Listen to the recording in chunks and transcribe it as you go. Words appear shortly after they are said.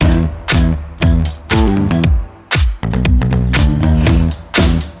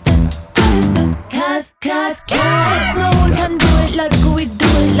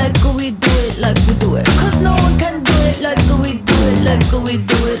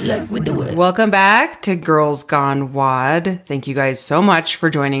Welcome back to Girls Gone WOD. Thank you guys so much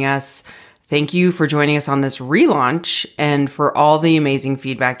for joining us. Thank you for joining us on this relaunch and for all the amazing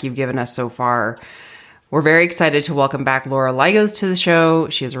feedback you've given us so far. We're very excited to welcome back Laura Lygos to the show.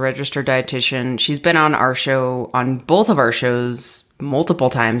 She is a registered dietitian. She's been on our show, on both of our shows, multiple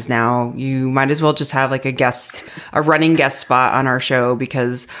times now. You might as well just have like a running guest spot on our show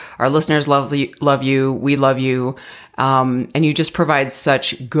because our listeners love you. We love you. And you just provide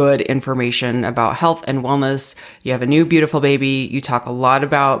such good information about health and wellness. You have a new beautiful baby. You talk a lot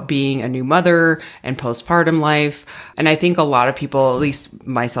about being a new mother and postpartum life. And I think a lot of people, at least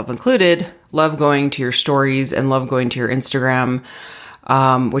myself included, love going to your stories and love going to your Instagram,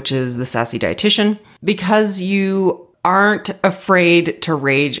 which is The Sassy Dietitian, because you aren't afraid to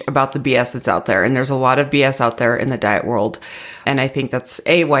rage about the BS that's out there. And there's a lot of BS out there in the diet world. And I think that's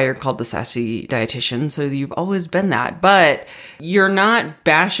why you're called the Sassy Dietitian. So you've always been that, but you're not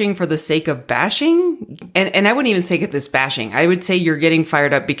bashing for the sake of bashing. And I wouldn't even say get this bashing. I would say you're getting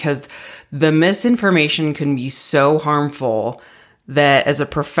fired up because the misinformation can be so harmful that as a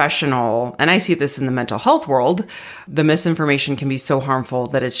professional, and I see this in the mental health world, the misinformation can be so harmful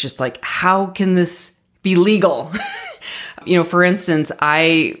that it's just like, how can this be legal? For instance,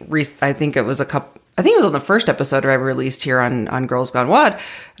 I think it was on the first episode I released here on Girls Gone WOD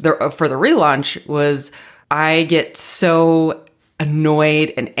for the relaunch was I get so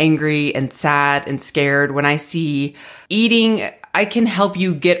annoyed and angry and sad and scared when I see eating. I can help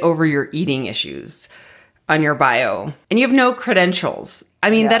you get over your eating issues on your bio and you have no credentials. I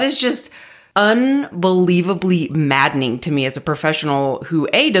mean, That is just unbelievably maddening to me as a professional who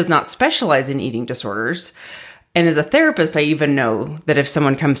does not specialize in eating disorders. And as a therapist, I even know that if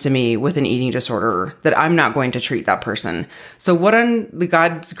someone comes to me with an eating disorder, that I'm not going to treat that person. So what on the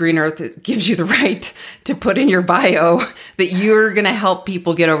God's green earth gives you the right to put in your bio that you're going to help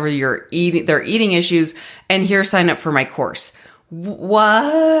people get over their eating issues and here, sign up for my course?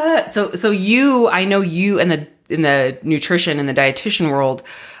 What? So I know you in the nutrition and the dietitian world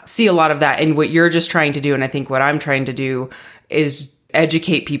see a lot of that. And what you're just trying to do, and I think what I'm trying to do is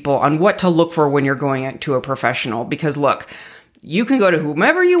educate people on what to look for when you're going to a professional. Because look, you can go to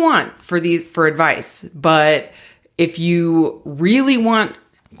whomever you want for advice, but if you really want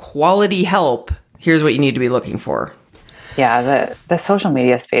quality help, here's what you need to be looking for. Yeah, the social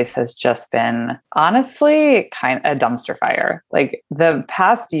media space has just been honestly kind of a dumpster fire. Like the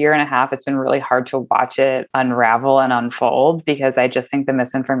past year and a half, it's been really hard to watch it unravel and unfold because I just think the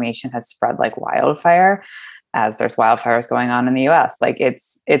misinformation has spread like wildfire as there's wildfires going on in the US. Like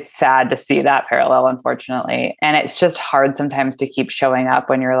it's sad to see that parallel, unfortunately. And it's just hard sometimes to keep showing up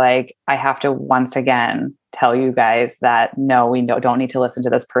when you're like, I have to once again tell you guys that no, we don't need to listen to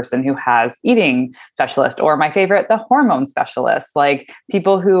this person who has eating specialist, or my favorite, the hormone specialist, like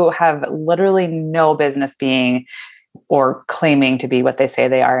people who have literally no business being or claiming to be what they say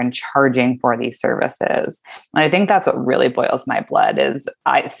they are and charging for these services. And I think that's what really boils my blood is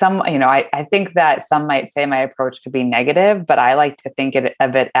I think that some might say my approach could be negative, but I like to think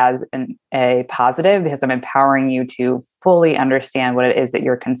of it as a positive because I'm empowering you to fully understand what it is that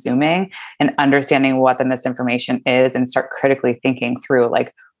you're consuming and understanding what the misinformation is and start critically thinking through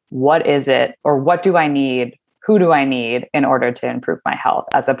like, what is it or what do I need? Who do I need in order to improve my health,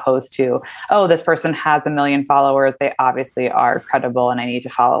 as opposed to, oh, this person has 1 million followers. They obviously are credible and I need to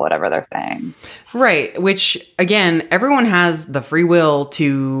follow whatever they're saying. Right. Which again, everyone has the free will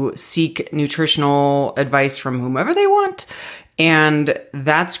to seek nutritional advice from whomever they want. And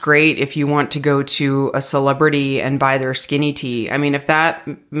that's great if you want to go to a celebrity and buy their skinny tea. I mean, if that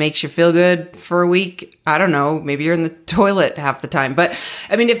makes you feel good for a week, I don't know, maybe you're in the toilet half the time. But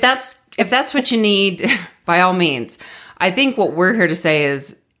I mean, if that's what you need, by all means. I think what we're here to say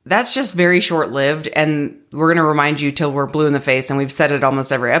is that's just very short-lived. And we're going to remind you till we're blue in the face. And we've said it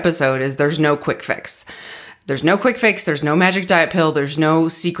almost every episode is there's no quick fix. There's no quick fix. There's no magic diet pill. There's no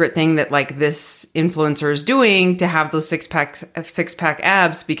secret thing that like this influencer is doing to have those six pack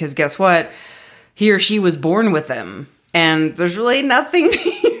abs, because guess what? He or she was born with them. And there's really nothing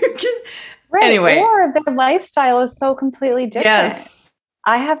you can... Right. Anyway. Or their lifestyle is so completely different. Yes.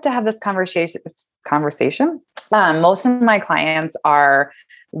 I have to have this conversation. Most of my clients are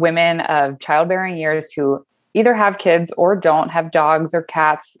women of childbearing years who either have kids or don't have dogs or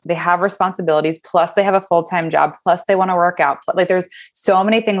cats. They have responsibilities, plus they have a full-time job, plus they want to work out. Like there's so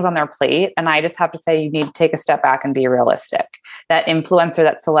many things on their plate. And I just have to say, you need to take a step back and be realistic. That influencer,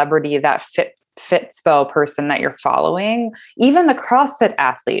 that celebrity, that Fitspo person that you're following, even the CrossFit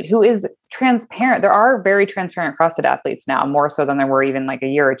athlete who is transparent. There are very transparent CrossFit athletes now, more so than there were even like a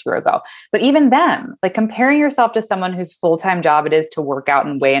year or two ago. But even them, like comparing yourself to someone whose full-time job it is to work out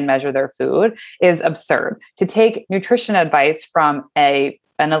and weigh and measure their food is absurd. To take nutrition advice from an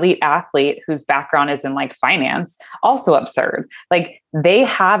elite athlete whose background is in like finance, also absurd. Like they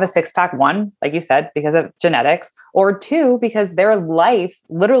have a six-pack, one, like you said, because of genetics, or two, because their life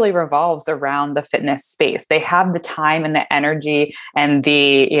literally revolves around the fitness space. They have the time and the energy and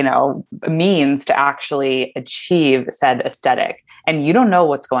the, means to actually achieve said aesthetic. And you don't know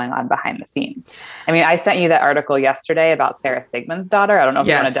what's going on behind the scenes. I mean, I sent you that article yesterday about Sarah Sigmundsdottir. I don't know if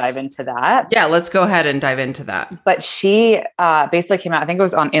you want to dive into that. Yeah, let's go ahead and dive into that. But she basically came out, I think it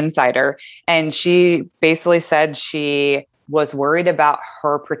was on Insider, and she basically said she was worried about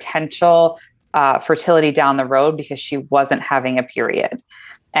her potential fertility down the road because she wasn't having a period.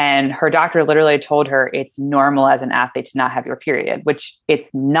 And her doctor literally told her it's normal as an athlete to not have your period, which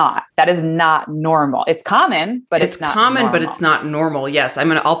it's not. That is not normal. It's common, but it's not common, normal. But it's not normal. Yes,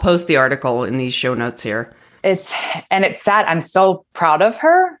 I'll post the article in these show notes here. It's sad. I'm so proud of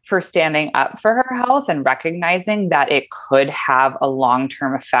her for standing up for her health and recognizing that it could have a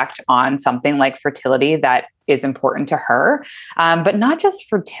long-term effect on something like fertility that is important to her. But not just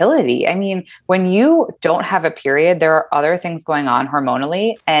fertility. I mean, when you don't have a period, there are other things going on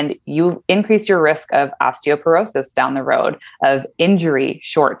hormonally, and you increase your risk of osteoporosis down the road, of injury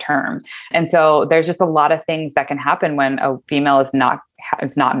short term. And so there's just a lot of things that can happen when a female is not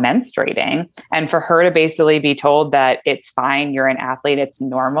menstruating. And for her to basically be told that it's fine, you're an athlete, it's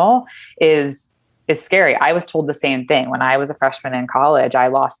normal, is scary. I was told the same thing when I was a freshman in college. I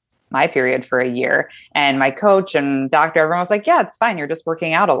lost my period for a year, and my coach and doctor, everyone was like, yeah, it's fine, you're just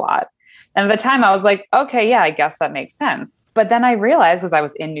working out a lot. And at the time I was like, okay, yeah, I guess that makes sense. But then I realized, as I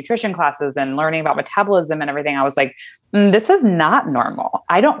was in nutrition classes and learning about metabolism and everything, I was like, this is not normal.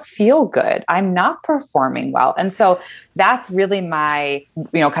 I don't feel good. I'm not performing well. And so that's really my,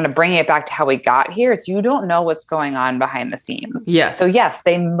 kind of bringing it back to how we got here, is you don't know what's going on behind the scenes. Yes. So yes,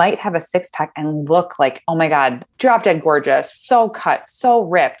 they might have a six-pack and look like, oh my God, drop dead gorgeous, so cut, so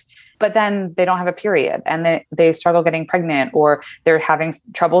ripped. But then they don't have a period, and they struggle getting pregnant, or they're having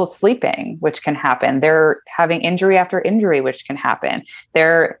trouble sleeping, which can happen. They're having injury after injury, which can happen.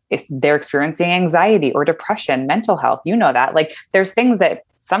 They're experiencing anxiety or depression, mental health. You know that. Like, there's things that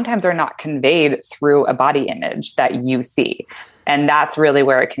sometimes are not conveyed through a body image that you see. And that's really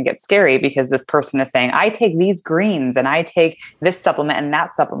where it can get scary, because this person is saying, I take these greens and I take this supplement and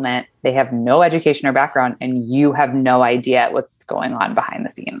that supplement. They have no education or background, and you have no idea what's going on behind the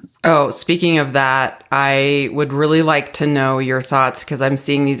scenes. Oh, speaking of that, I would really like to know your thoughts, because I'm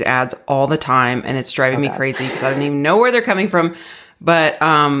seeing these ads all the time and it's driving me crazy because I don't even know where they're coming from. But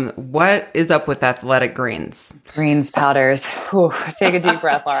what is up with Athletic Greens? Greens powders. Whew, take a deep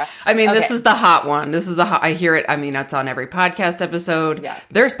breath, Laura. I mean, This is the hot one. I hear it. I mean, it's on every podcast episode. Yes.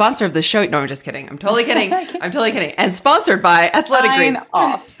 They're a sponsor of the show. No, I'm just kidding. I'm totally kidding. And sponsored by Athletic Greens.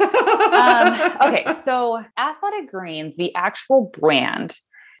 Off. Okay, so Athletic Greens, the actual brand,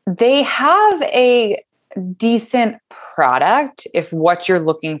 they have a decent product if what you're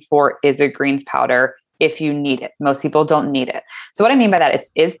looking for is a greens powder. If you need it. Most people don't need it. So what I mean by that, it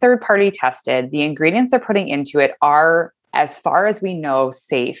is third-party tested. The ingredients they're putting into it are, as far as we know,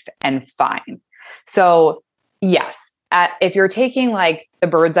 safe and fine. So yes, if you're taking like the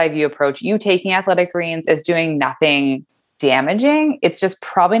bird's eye view approach, you taking Athletic Greens is doing nothing damaging. It's just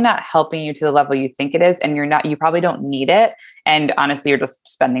probably not helping you to the level you think it is. And you probably don't need it. And honestly, you're just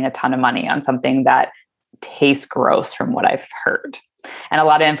spending a ton of money on something that tastes gross, from what I've heard. And a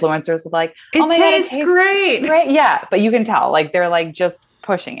lot of influencers are like, oh my God, it tastes great. Yeah. But you can tell, like, they're like just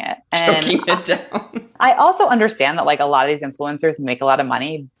pushing it. And choking it down. I also understand that like a lot of these influencers make a lot of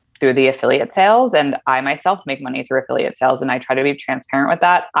money through the affiliate sales. And I myself make money through affiliate sales. And I try to be transparent with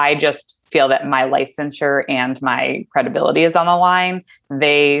that. I just feel that my licensure and my credibility is on the line.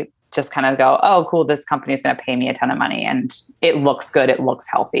 They just kind of go, oh, cool, this company is going to pay me a ton of money and it looks good. It looks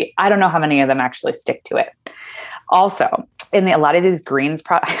healthy. I don't know how many of them actually stick to it. Also, in a lot of these greens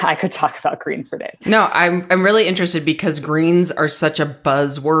I could talk about greens for days. No, I'm really interested, because greens are such a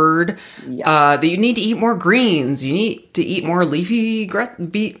buzzword that you need to eat more greens. You need to eat more leafy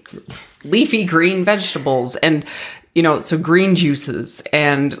green vegetables, and so green juices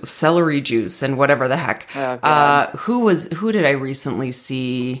and celery juice and whatever the heck. Oh, who did I recently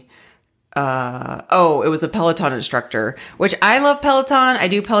see it was a Peloton instructor, which I love Peloton. I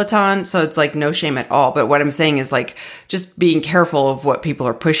do Peloton, so it's like no shame at all. But what I'm saying is like just being careful of what people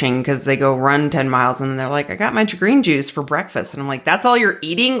are pushing, because they go run 10 miles and they're like, I got my green juice for breakfast. And I'm like, that's all you're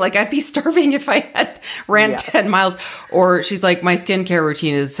eating? Like, I'd be starving if I had ran 10 miles. Or she's like, my skincare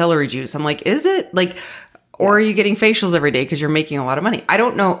routine is celery juice. I'm like, is it? Like, or are you getting facials every day because you're making a lot of money? I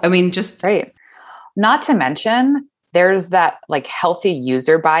don't know. I mean, just... Right. Not to mention, there's that like healthy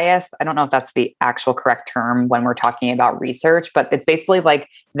user bias. I don't know if that's the actual correct term when we're talking about research, but it's basically like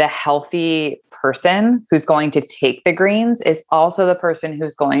the healthy person who's going to take the greens is also the person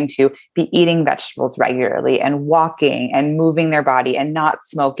who's going to be eating vegetables regularly and walking and moving their body and not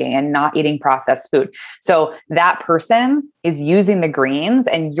smoking and not eating processed food. So that person is using the greens,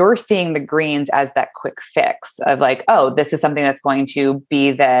 and you're seeing the greens as that quick fix of like, oh, this is something that's going to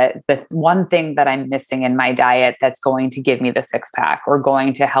be the one thing that I'm missing in my diet that's going to give me the six pack or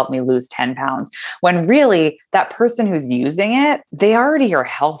going to help me lose 10 pounds. When really that person who's using it, they already are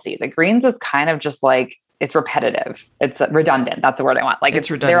healthy. The greens is kind of just like, it's repetitive. It's redundant. That's the word I want. Like it's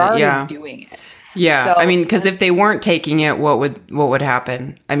redundant. They're already doing it. Yeah. So, I mean, because if they weren't taking it, what would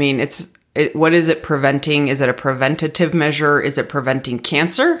happen? I mean, what is it preventing? Is it a preventative measure? Is it preventing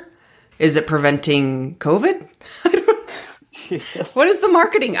cancer? Is it preventing COVID? Jesus. What is the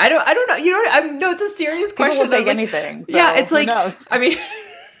marketing? I don't know. You know, I know it's a serious question. People will take anything. So yeah, it's like, knows? I mean,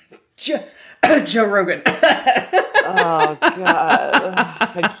 Joe Rogan. Oh God,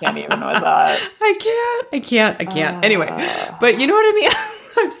 I can't even with that. I can't. Anyway, but you know what I mean?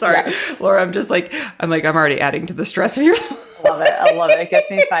 I'm sorry, yes. Laura. I'm already adding to the stress of your. I love it. It gets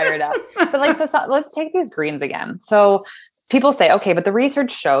me fired up. But like, so let's take these greens again. So people say, okay, but the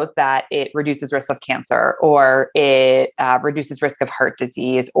research shows that it reduces risk of cancer, or it reduces risk of heart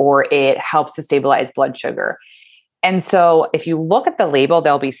disease, or it helps to stabilize blood sugar. And so if you look at the label,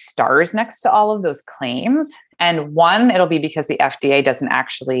 there'll be stars next to all of those claims. And one, it'll be because the FDA doesn't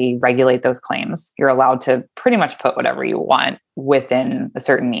actually regulate those claims. You're allowed to pretty much put whatever you want within a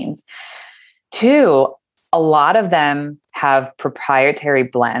certain means. Two, a lot of them have proprietary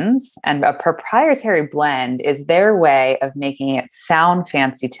blends, and a proprietary blend is their way of making it sound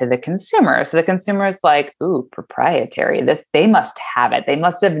fancy to the consumer. So the consumer is like, ooh, proprietary. They must have it. They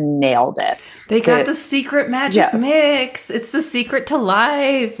must have nailed it. They got the secret magic mix. It's the secret to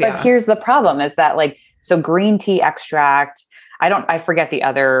life. But here's the problem is that so green tea extract, I forget the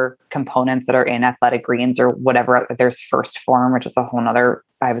other components that are in Athletic Greens or whatever. There's First Form, which is a whole nother,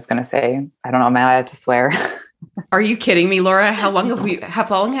 I was going to say, I don't know, am I allowed to swear? Are you kidding me, Laura? How long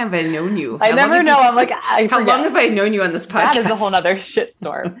have I known you? I never know. I'm like, how long have I known you on this podcast? That is a whole nother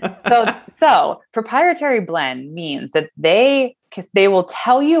shitstorm. So proprietary blend means that they will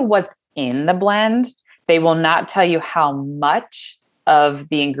tell you what's in the blend. They will not tell you how much of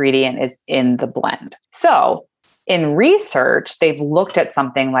the ingredient is in the blend. So in research, they've looked at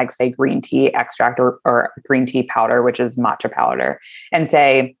something like, say, green tea extract or green tea powder, which is matcha powder, and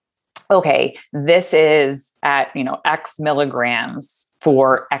say, okay, this is at, X milligrams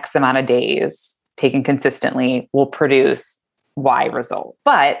for X amount of days taken consistently will produce Y result.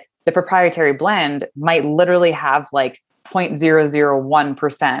 But the proprietary blend might literally have like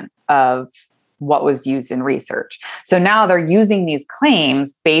 0.001% of what was used in research. So now they're using these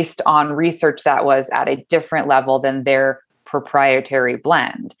claims based on research that was at a different level than their proprietary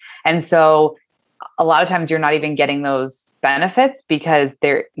blend. And so a lot of times you're not even getting those benefits because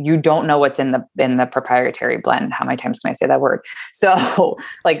you don't know what's in the proprietary blend. How many times can I say that word? So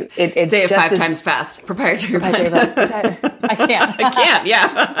like it say it 5 times fast. Proprietary blend. I can't.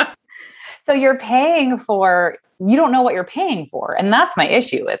 Yeah. So you don't know what you're paying for. And that's my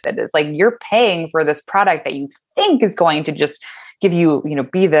issue with it, is like you're paying for this product that you think is going to just give you,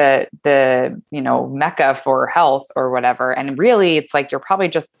 be the mecca for health or whatever. And really it's like, you're probably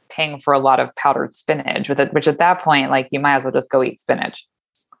just paying for a lot of powdered spinach with it, which at that point, like you might as well just go eat spinach.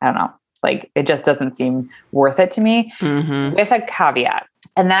 I don't know. Like it just doesn't seem worth it to me, with a caveat.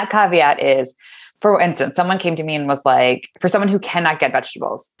 And that caveat is, for instance, someone came to me and was like, for someone who cannot get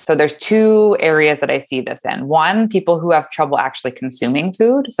vegetables. So there's 2 areas that I see this in. One, people who have trouble actually consuming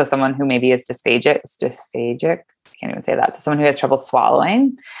food. So someone who maybe is dysphagic, I can't even say that. So someone who has trouble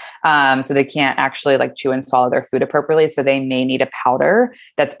swallowing. So they can't actually like chew and swallow their food appropriately. So they may need a powder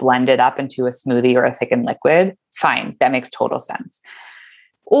that's blended up into a smoothie or a thickened liquid. Fine. That makes total sense.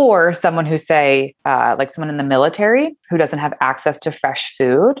 Or someone who like someone in the military who doesn't have access to fresh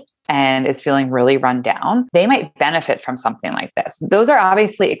food and is feeling really run down, they might benefit from something like this. Those are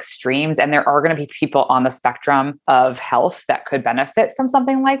obviously extremes, and there are going to be people on the spectrum of health that could benefit from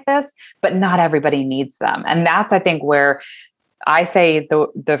something like this, but not everybody needs them. And that's, I think, where I say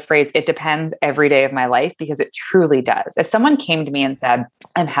the phrase, it depends every day of my life, because it truly does. If someone came to me and said,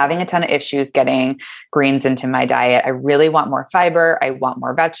 I'm having a ton of issues getting greens into my diet, I really want more fiber, I want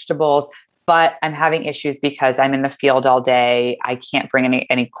more vegetables, but I'm having issues because I'm in the field all day, I can't bring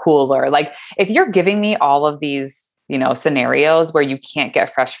any cooler. Like, if you're giving me all of these, scenarios where you can't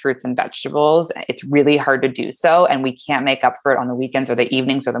get fresh fruits and vegetables, it's really hard to do so, and we can't make up for it on the weekends or the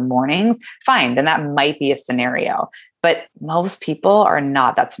evenings or the mornings, fine, then that might be a scenario. But most people are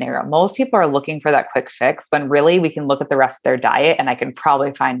not that scenario. Most people are looking for that quick fix, when really we can look at the rest of their diet and I can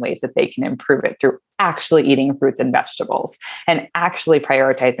probably find ways that they can improve it through actually eating fruits and vegetables and actually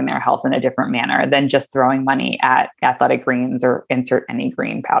prioritizing their health in a different manner than just throwing money at Athletic Greens or insert any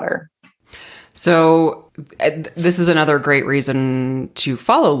green powder. So this is another great reason to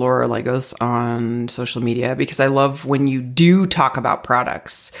follow Laura Lagos on social media, because I love when you do talk about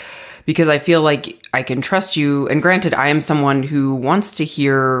products, because I feel like I can trust you. And granted, I am someone who wants to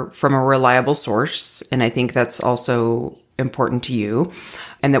hear from a reliable source, and I think that's also important to you,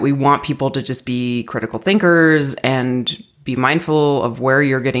 and that we want people to just be critical thinkers and be mindful of where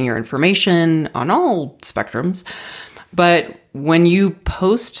you're getting your information on all spectrums. But when you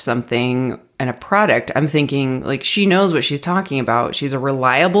post something and a product, I'm thinking, like, she knows what she's talking about. She's a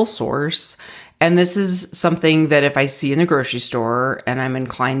reliable source. And this is something that if I see in the grocery store and I'm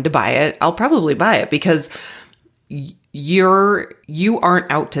inclined to buy it, I'll probably buy it, because you aren't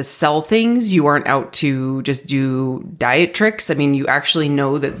out to sell things. You aren't out to just do diet tricks. I mean, you actually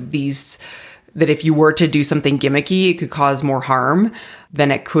know that that if you were to do something gimmicky, it could cause more harm than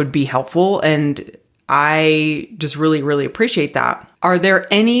it could be helpful. And I just really, really appreciate that. Are there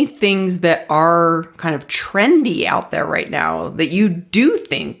any things that are kind of trendy out there right now that you do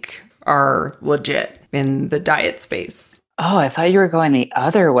think are legit in the diet space? Oh, I thought you were going the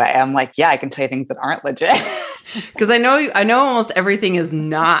other way. I'm like, yeah, I can tell you things that aren't legit. Because I know almost everything is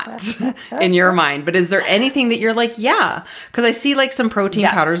not in your mind, but is there anything that you're like, yeah? Because I see like some protein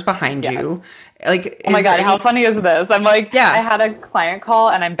powders behind you. Like, oh my God, how funny is this? I'm like, yeah. I had a client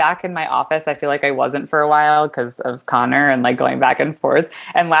call and I'm back in my office. I feel like I wasn't for a while because of Connor and like going back and forth.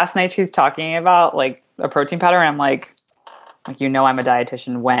 And last night she's talking about like a protein powder. And I'm like, I'm a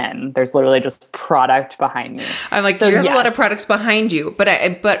dietitian when there's literally just product behind me. I'm like, so, you have a lot of products behind you, but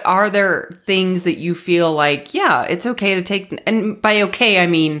are there things that you feel like, yeah, it's okay to take, and by okay, I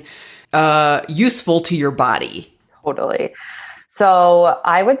mean, useful to your body? Totally. So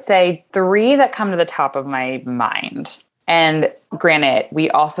I would say 3 that come to the top of my mind. And granted,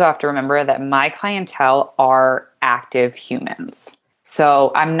 we also have to remember that my clientele are active humans.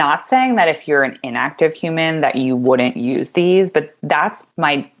 So I'm not saying that if you're an inactive human that you wouldn't use these, but that's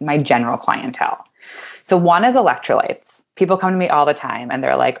my general clientele. So one is electrolytes. People come to me all the time and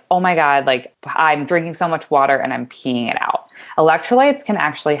they're like, oh my God, like I'm drinking so much water and I'm peeing it out. Electrolytes can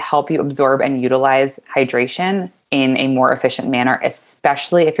actually help you absorb and utilize hydration in a more efficient manner,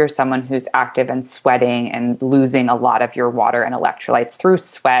 especially if you're someone who's active and sweating and losing a lot of your water and electrolytes through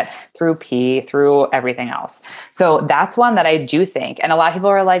sweat, through pee, through everything else. So that's one that I do think. And a lot of people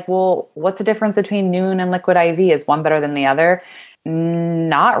are like, well, what's the difference between Nuun and Liquid IV? Is one better than the other?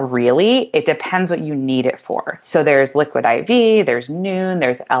 Not really. It depends what you need it for. So there's Liquid IV, there's Nuun,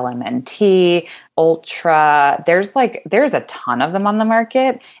 there's LMNT, Ultra. There's a ton of them on the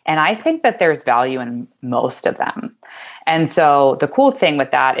market. And I think that there's value in most of them. And so the cool thing with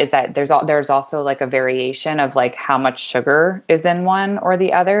that is that there's also like a variation of like how much sugar is in one or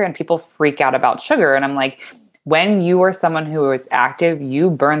the other. And people freak out about sugar. And I'm like, when you are someone who is active,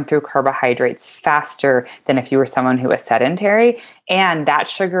 you burn through carbohydrates faster than if you were someone who is sedentary. And that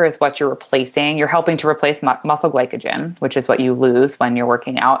sugar is what you're replacing. You're helping to replace muscle glycogen, which is what you lose when you're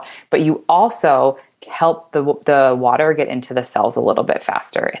working out. But you also help the water get into the cells a little bit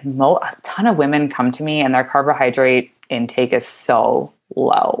faster. And a ton of women come to me and their carbohydrate intake is so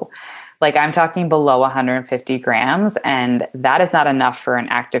low. Like I'm talking below 150 grams, and that is not enough for an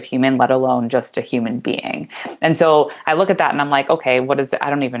active human, let alone just a human being. And so I look at that and I'm like, okay, what is it?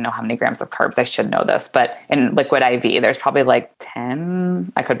 I don't even know how many grams of carbs. I should know this, but in Liquid IV, there's probably like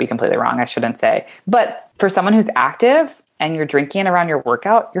 10. I could be completely wrong. I shouldn't say. But for someone who's active and you're drinking around your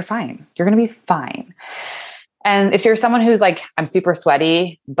workout, you're fine. You're going to be fine. And if you're someone who's like, I'm super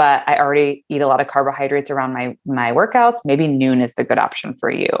sweaty, but I already eat a lot of carbohydrates around my workouts, maybe Nuun is the good option for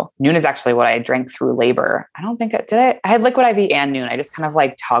you. Nuun is actually what I drank through labor. I don't think I had Liquid IV and Nuun. I just kind of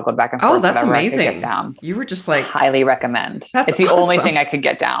like toggled back and forth. Oh, that's amazing. I could get down. You were just like, highly recommend. That's it's the awesome. only thing I could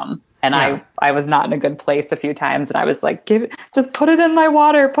get down. And yeah. I was not in a good place a few times. And I was like, just put it in my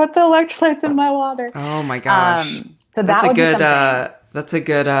water. Put the electrolytes in my water. Oh my gosh. So that's a good,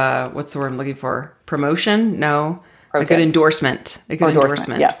 what's the word I'm looking for? Promotion? No. A good endorsement. A good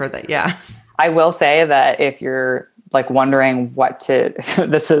endorsement for that. Yeah. I will say that if you're like wondering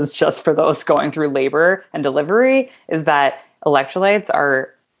this is just for those going through labor and delivery, is that electrolytes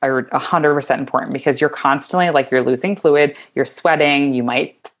are 100% important, because you're constantly, like, you're losing fluid, you're sweating, you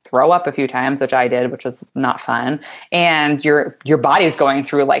might throw up a few times, which I did, which was not fun. And your body's going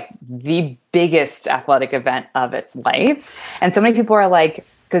through like the biggest athletic event of its life. And so many people are like,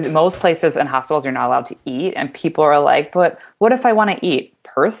 because most places and hospitals you're not allowed to eat. And people are like, but what if I want to eat?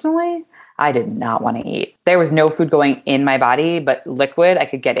 Personally, I did not want to eat. There was no food going in my body, but liquid I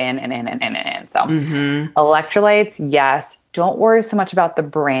could get in and in and in and in. So electrolytes, yes. Don't worry so much about the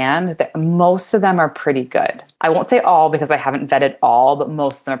brand. Most of them are pretty good. I won't say all because I haven't vetted all, but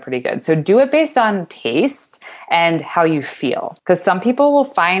most of them are pretty good. So do it based on taste and how you feel. Because some people will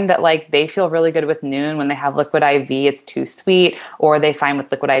find that like they feel really good with Nuun when they have Liquid IV, it's too sweet, or they find with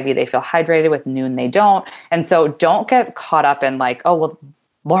Liquid IV they feel hydrated, with Nuun they don't. And so don't get caught up in like, oh, well,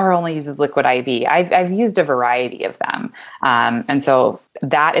 Laura only uses Liquid IV. I've used a variety of them. And so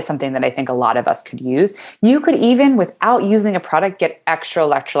that is something that I think a lot of us could use. You could even, without using a product, get extra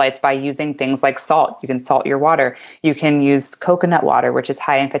electrolytes by using things like salt. You can salt your water. You can use coconut water, which is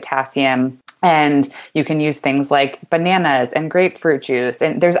high in potassium. And you can use things like bananas and grapefruit juice.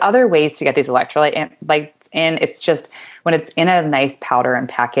 And there's other ways to get these electrolytes in. It's just when it's in a nice powder and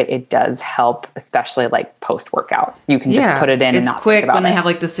packet, it does help, especially like post-workout. You can just put it in. It's and not quick when they have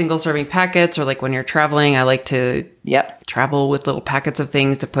like the single serving packets, or like when you're traveling. I like to travel with little packets of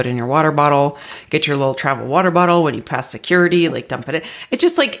things to put in your water bottle. Get your little travel water bottle when you pass security, like dump it in. It's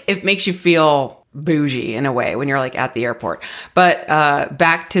just like, it makes you feel bougie in a way when you're like at the airport. But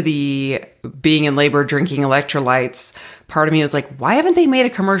back to the being in labor, drinking electrolytes, part of me was like, why haven't they made a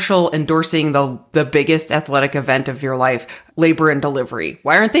commercial endorsing the biggest athletic event of your life, labor and delivery?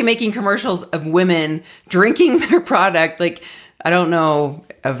 Why aren't they making commercials of women drinking their product? like, I don't know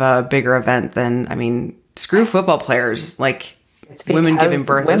of a bigger event than, I mean, screw football players, like women giving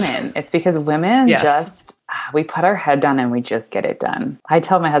birth. It's because women just, we put our head down and we just get it done. I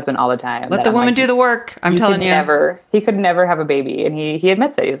tell my husband all the time, let the woman do the work. I'm telling you. He could never have a baby. And he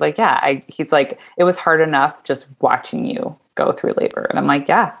admits it. He's like, he's like, it was hard enough just watching you go through labor. And I'm like,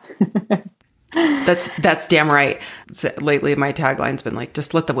 yeah. That's damn right. So lately, my tagline's been like,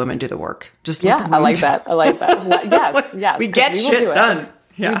 just let the women do the work. Just let the women I like that. Yes. We get shit done.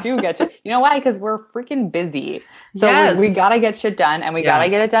 Yeah. We do get shit. You know why? Because we're freaking busy. So we got to get shit done, and we got to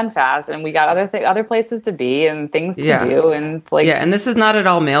get it done fast, and we got other places to be and things to do. And like, and this is not at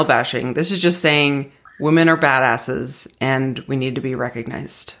all male bashing. This is just saying women are badasses and we need to be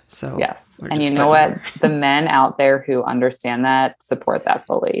recognized. So yes. And you know what? The men out there who understand that, support that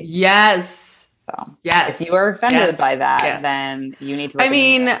fully. Yes. So if you are offended by that, then you need to. I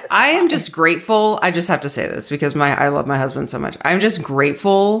mean, I am just grateful. I just have to say this because I love my husband so much. I'm just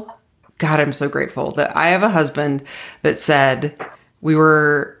grateful. God, I'm so grateful that I have a husband that said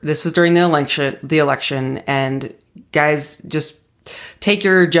this was during the election, and guys, just take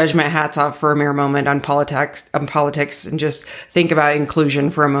your judgment hats off for a mere moment on politics and just think about inclusion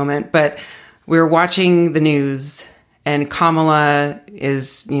for a moment. But we were watching the news, and Kamala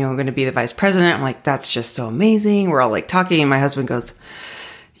is, going to be the vice president. I'm like, that's just so amazing. We're all like talking, and my husband goes,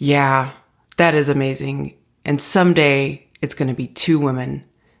 yeah, that is amazing. And someday it's going to be 2 women,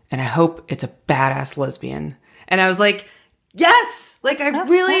 and I hope it's a badass lesbian. And I was like, yes, like I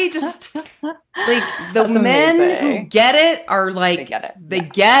really just like the men who get it are like, they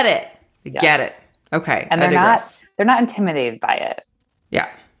get it. Okay. And they're not intimidated by it. Yeah.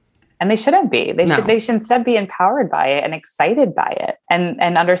 And they shouldn't be. They should instead be empowered by it and excited by it, and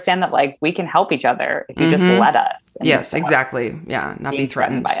understand that like we can help each other if you just let us. Yes, exactly. Yeah, not be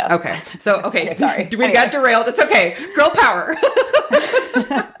threatened by us. Okay. So okay, sorry, we got derailed. It's okay. Girl power.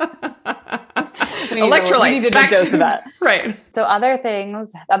 Electrolytes. Back to that. Right. So other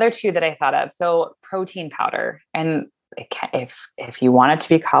 2 that I thought of. So protein powder, and if you want it to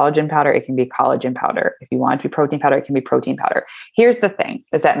be collagen powder, it can be collagen powder. If you want it to be protein powder, it can be protein powder. Here's the thing,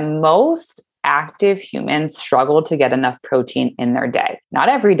 is that most active humans struggle to get enough protein in their day. Not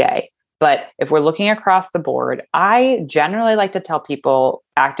every day, but if we're looking across the board, I generally like to tell people,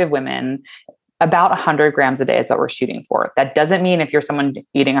 active women, about 100 grams a day is what we're shooting for. That doesn't mean if you're someone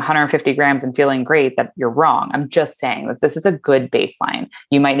eating 150 grams and feeling great that you're wrong. I'm just saying that this is a good baseline.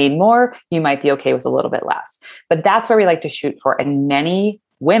 You might need more. You might be okay with a little bit less. But that's where we like to shoot for. And many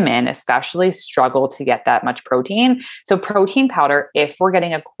women especially struggle to get that much protein. So protein powder, if we're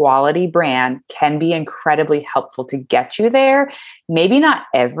getting a quality brand, can be incredibly helpful to get you there. Maybe not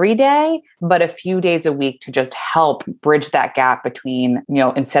every day, but a few days a week to just help bridge that gap between,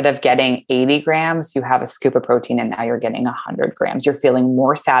 instead of getting 80 grams, you have a scoop of protein and now you're getting 100 grams. You're feeling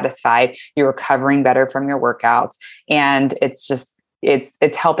more satisfied. You're recovering better from your workouts. And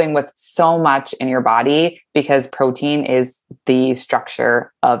it's helping with so much in your body because protein is the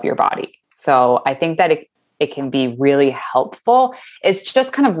structure of your body. So I think that it can be really helpful. It's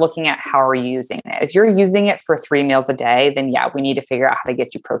just kind of looking at how are you using it. If you're using it for 3 meals a day, then yeah, we need to figure out how to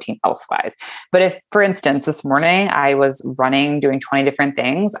get you protein elsewise. But if, for instance, this morning I was running, doing 20 different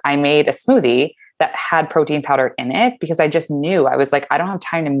things, I made a smoothie that had protein powder in it because I just knew, I was like, I don't have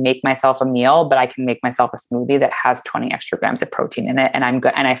time to make myself a meal, but I can make myself a smoothie that has 20 extra grams of protein in it. And I'm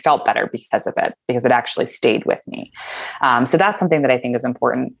good. And I felt better because of it, because it actually stayed with me. So that's something that I think is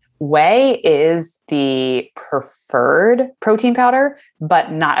important. Whey is the preferred protein powder,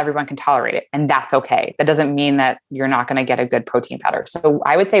 but not everyone can tolerate it. And that's okay. That doesn't mean that you're not going to get a good protein powder. So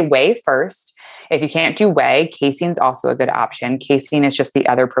I would say whey first. If you can't do whey, casein is also a good option. Casein is just the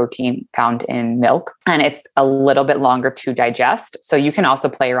other protein found in milk, and it's a little bit longer to digest. So you can also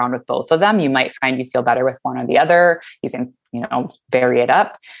play around with both of them. You might find you feel better with one or the other. You can vary it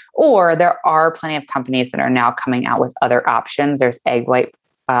up. Or there are plenty of companies that are now coming out with other options. There's egg white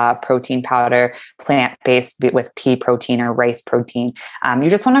protein powder, plant-based with pea protein or rice protein. You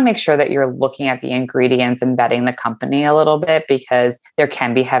just want to make sure that you're looking at the ingredients and vetting the company a little bit because there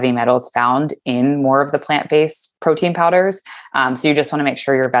can be heavy metals found in more of the plant-based protein powders. So you just want to make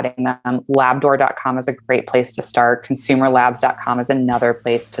sure you're vetting them. Labdoor.com is a great place to start. Consumerlabs.com is another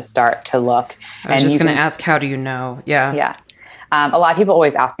place to start to look. I was just going to ask, how do you know? Yeah. Yeah. A lot of people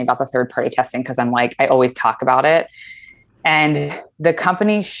always ask me about the third-party testing because I'm like, I always talk about it. And the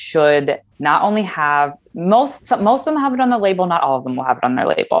company should not only have, most of them have it on the label, not all of them will have it on their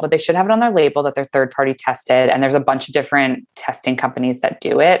label, but they should have it on their label that they're third-party tested. And there's a bunch of different testing companies that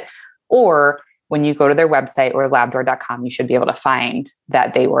do it. Or when you go to their website or labdoor.com, you should be able to find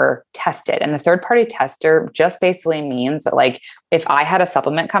that they were tested. And the third-party tester just basically means that, like, if I had a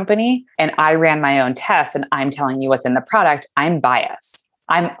supplement company and I ran my own test and I'm telling you what's in the product, I'm biased.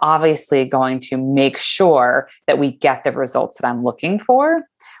 I'm obviously going to make sure that we get the results that I'm looking for.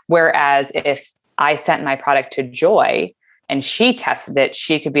 Whereas if I sent my product to Joy and she tested it,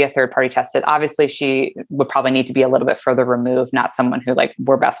 she could be a third party tested. Obviously, she would probably need to be a little bit further removed, not someone who like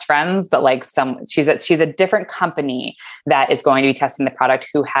we're best friends, but like she's a different company that is going to be testing the product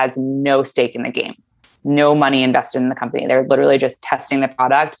who has no stake in the game. No money invested in the company. They're literally just testing the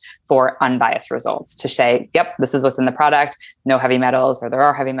product for unbiased results to say, yep, this is what's in the product, no heavy metals, or there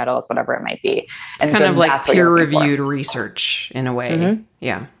are heavy metals, whatever it might be. And kind of like peer-reviewed research in a way. Mm-hmm.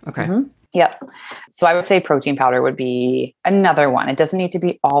 Yeah. Okay. Mm-hmm. Yep. So I would say protein powder would be another one. It doesn't need to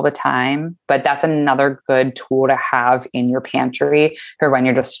be all the time, but that's another good tool to have in your pantry for when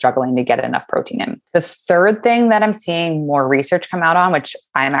you're just struggling to get enough protein in. The third thing that I'm seeing more research come out on, which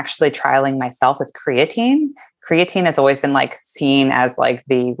I'm actually trialing myself, is creatine. Creatine has always been like seen as like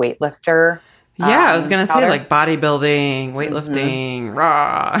the weightlifter. Yeah, I was going to say like bodybuilding, weightlifting, mm-hmm.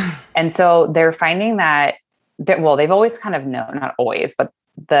 raw. And so they're finding that, they've always kind of known, not always, but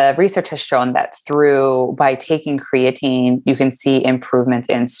the research has shown that by taking creatine, you can see improvements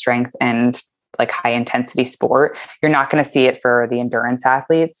in strength and like high intensity sport. You're not going to see it for the endurance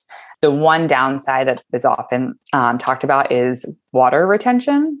athletes. The one downside that is often talked about is water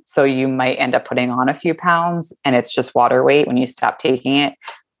retention. So you might end up putting on a few pounds and it's just water weight. When you stop taking it,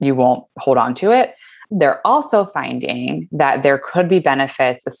 you won't hold on to it. They're also finding that there could be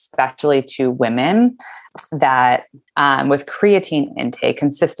benefits, especially to women, that with creatine intake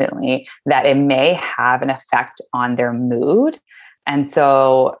consistently, that it may have an effect on their mood. And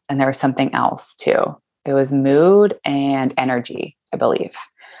there was something else too. It was mood and energy, I believe.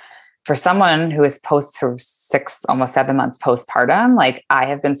 For someone who is almost 7 months postpartum, like I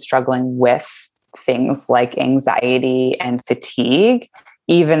have been struggling with things like anxiety and fatigue.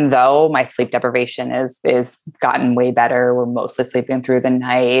 Even though my sleep deprivation is gotten way better, we're mostly sleeping through the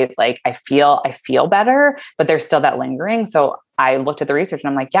night. Like I feel better, but there's still that lingering. So I looked at the research and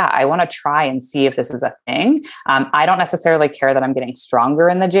I'm like, yeah, I want to try and see if this is a thing. I don't necessarily care that I'm getting stronger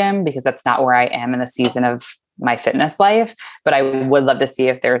in the gym because that's not where I am in the season of my fitness life, but I would love to see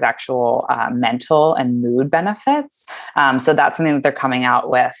if there's actual mental and mood benefits. So that's something that they're coming out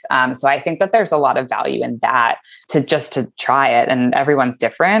with. So I think that there's a lot of value in that to try it. And everyone's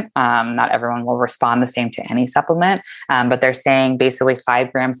different. Not everyone will respond the same to any supplement, but they're saying basically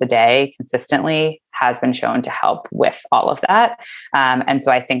 5 grams a day consistently has been shown to help with all of that. And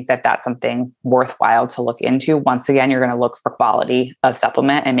so I think that that's something worthwhile to look into. Once again, you're going to look for quality of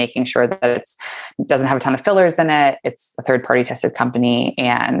supplement and making sure that it doesn't have a ton of fillers in it. It's a third-party tested company,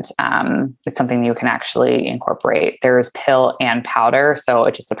 and it's something you can actually incorporate. There's pill and powder, so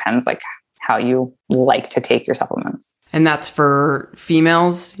it just depends like how you like to take your supplements. And that's for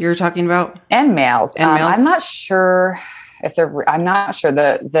females you're talking about? And males. And males? I'm not sure. I'm not sure.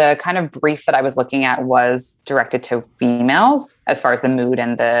 The kind of brief that I was looking at was directed to females as far as the mood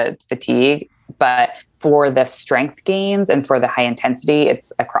and the fatigue. But for the strength gains and for the high intensity,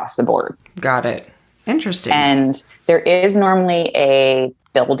 it's across the board. Got it. Interesting. And there is normally a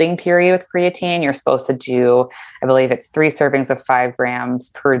building period with creatine. You're supposed to do, I believe it's 3 servings of 5 grams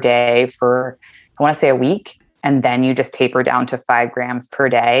per day for, I want to say a week. And then you just taper down to 5 grams per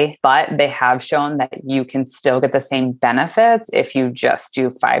day. But they have shown that you can still get the same benefits if you just do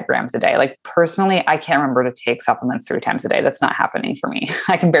 5 grams a day. Like personally, I can't remember to take supplements 3 times a day. That's not happening for me.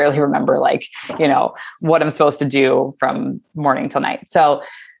 I can barely remember what I'm supposed to do from morning till night. So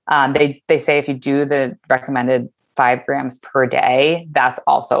they say if you do the recommended 5 grams per day, that's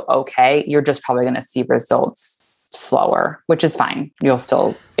also okay. You're just probably going to see results slower, which is fine. You'll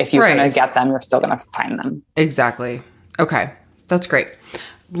still, if you're going to get them, you're still going to find them. Exactly. Okay. That's great.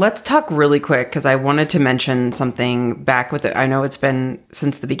 Let's talk really quick because I wanted to mention something back with it. I know it's been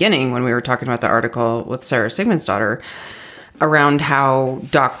since the beginning when we were talking about the article with Sarah Sigmundsdottir around how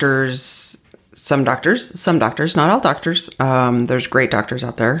some doctors, not all doctors, there's great doctors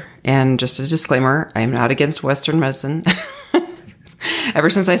out there. And just a disclaimer, I am not against Western medicine. Ever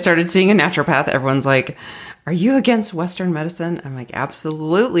since I started seeing a naturopath, everyone's like, are you against Western medicine? I'm like,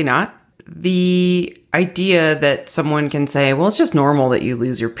 absolutely not. The idea that someone can say, well, it's just normal that you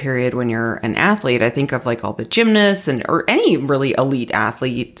lose your period when you're an athlete. I think of like all the gymnasts or any really elite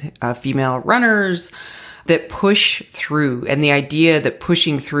athlete, female runners that push through. And the idea that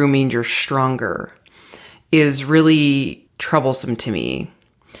pushing through means you're stronger is really troublesome to me.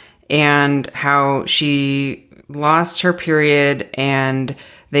 And how she lost her period and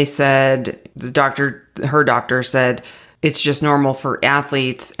they said, her doctor said, it's just normal for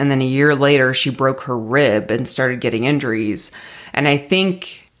athletes. And then a year later, she broke her rib and started getting injuries. And I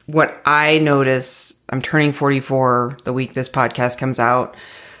think what I notice, I'm turning 44 the week this podcast comes out.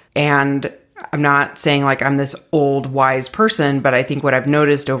 And I'm not saying like I'm this old, wise person, but I think what I've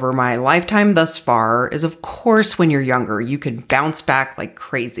noticed over my lifetime thus far is, of course, when you're younger, you can bounce back like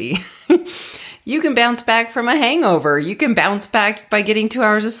crazy. You can bounce back from a hangover. You can bounce back by getting 2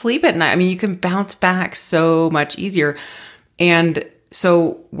 hours of sleep at night. I mean, you can bounce back so much easier. And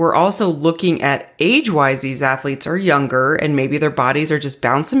so we're also looking at age-wise, these athletes are younger and maybe their bodies are just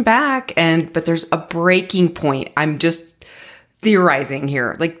bouncing back. But there's a breaking point. I'm just theorizing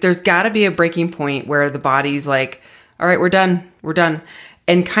here. Like there's got to be a breaking point where the body's like, all right, we're done. We're done.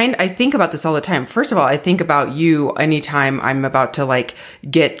 And I think about this all the time. First of all, I think about you anytime I'm about to like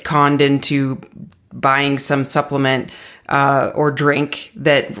get conned into buying some supplement or drink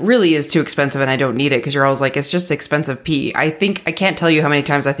that really is too expensive and I don't need it because you're always like, it's just expensive pee. I can't tell you how many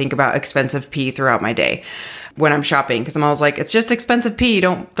times I think about expensive pee throughout my day when I'm shopping because I'm always like, it's just expensive pee.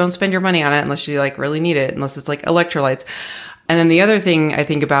 Don't spend your money on it unless you like really need it, unless it's like electrolytes. And then the other thing I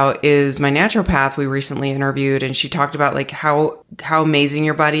think about is my naturopath we recently interviewed, and she talked about like how amazing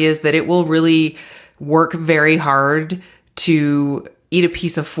your body is, that it will really work very hard to eat a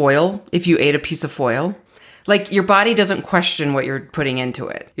piece of foil if you ate a piece of foil. Like your body doesn't question what you're putting into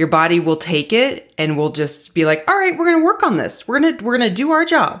it. Your body will take it and will just be like, all right, we're going to work on this. We're going to do our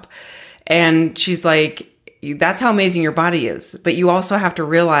job. And she's like, that's how amazing your body is. But you also have to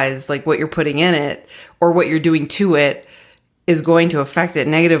realize like what you're putting in it or what you're doing to it is going to affect it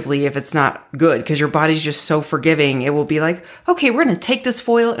negatively if it's not good, because your body's just so forgiving. It will be like, okay, we're going to take this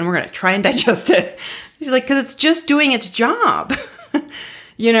foil and we're going to try and digest it. She's like, because it's just doing its job,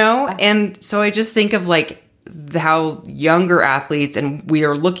 you know? And so I just think of like how younger athletes, and we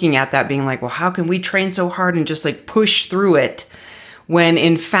are looking at that being like, well, how can we train so hard and just like push through it when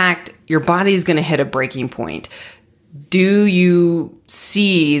in fact your body is going to hit a breaking point? Do you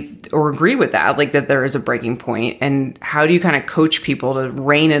see or agree with that, like that there is a breaking point? And how do you kind of coach people to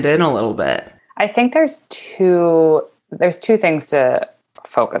rein it in a little bit? I think there's two things to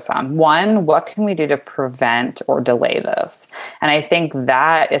focus on. One, what can we do to prevent or delay this? And I think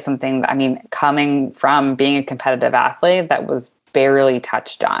that is something that, I mean, coming from being a competitive athlete, that was barely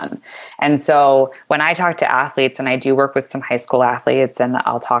touched on. And so when I talk to athletes, and I do work with some high school athletes, and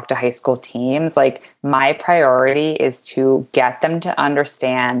I'll talk to high school teams, like my priority is to get them to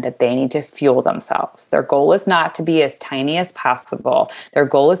understand that they need to fuel themselves. Their goal is not to be as tiny as possible. Their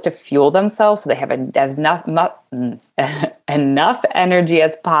goal is to fuel themselves so they have enough energy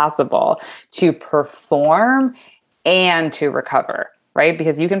as possible to perform and to recover, right?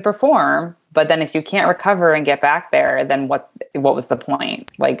 Because you can perform, but then if you can't recover and get back there, then what was the point?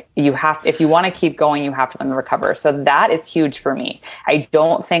 Like if you want to keep going, you have to learn to recover. So that is huge for me. I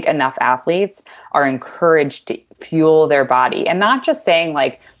don't think enough athletes are encouraged to fuel their body, and not just saying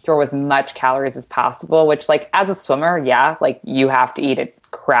like throw as much calories as possible, which like as a swimmer, yeah, like you have to eat a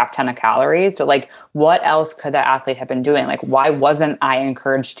crap ton of calories, but like what else could that athlete have been doing? Like, why wasn't I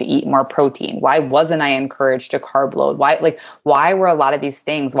encouraged to eat more protein? Why wasn't I encouraged to carb load? Why were a lot of these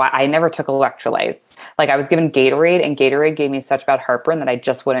things? Why I never took electrolytes? Like I was given Gatorade, and Gatorade gave me such bad heartburn that I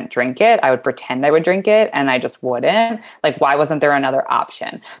just wouldn't drink it. I would pretend I would drink it, and I just wouldn't. Like, why wasn't there another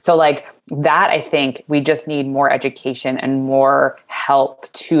option? So like that, I think we just need more education and more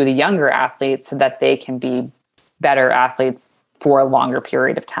help to the younger athletes so that they can be better athletes for a longer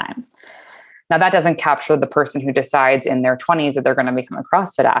period of time. Now, that doesn't capture the person who decides in their 20s that they're going to become a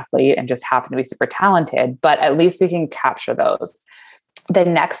CrossFit athlete and just happen to be super talented, but at least we can capture those. The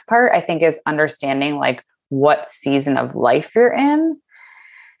next part, I think, is understanding like what season of life you're in.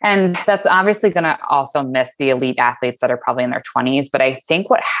 And that's obviously going to also miss the elite athletes that are probably in their 20s. But I think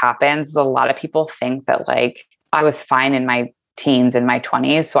what happens is a lot of people think that like I was fine in my teens and my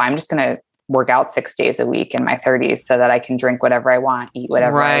 20s, so I'm just going to work out 6 days a week in my 30s so that I can drink whatever I want, eat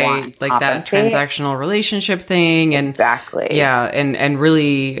whatever I want. Like that transactional relationship thing. And exactly. Yeah. And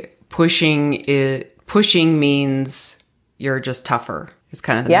really pushing means you're just tougher is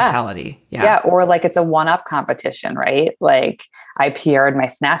kind of the mentality. Yeah. Yeah. Or like it's a one-up competition, right? Like I PR'd my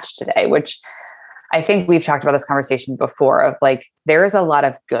snatch today, which I think we've talked about this conversation before of like, there is a lot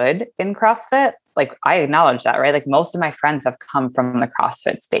of good in CrossFit. Like I acknowledge that, right? Like most of my friends have come from the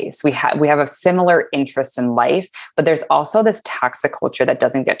CrossFit space. We have a similar interest in life, but there's also this toxic culture that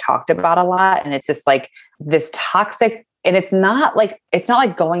doesn't get talked about a lot. And it's just like this toxic, and it's not like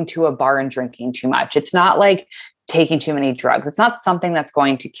going to a bar and drinking too much. It's not like taking too many drugs. It's not something that's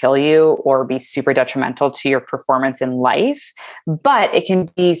going to kill you or be super detrimental to your performance in life, but it can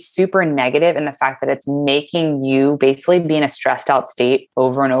be super negative in the fact that it's making you basically be in a stressed out state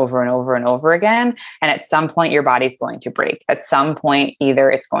over and over and over and over again. And at some point, your body's going to break. At some point, either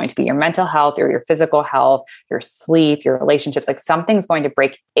it's going to be your mental health or your physical health, your sleep, your relationships, like something's going to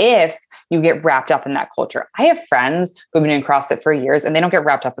break if you get wrapped up in that culture. I have friends who've been doing CrossFit for years and they don't get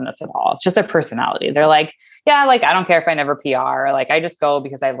wrapped up in this at all. It's just their personality. They're like, yeah, like, I don't care if I never PR, like I just go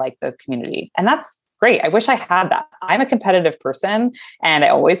because I like the community. And that's great. I wish I had that. I'm a competitive person and I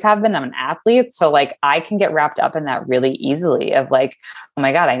always have been. I'm an athlete. So like I can get wrapped up in that really easily of like, oh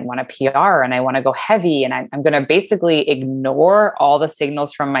my God, I want to PR and I want to go heavy. And I'm going to basically ignore all the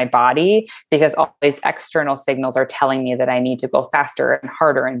signals from my body because all these external signals are telling me that I need to go faster and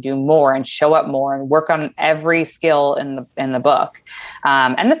harder and do more and show up more and work on every skill in the book.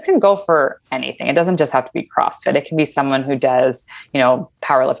 And this can go for anything. It doesn't just have to be CrossFit. It can be someone who does,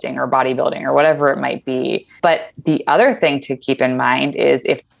 powerlifting or bodybuilding or whatever it might be. But the other thing to keep in mind is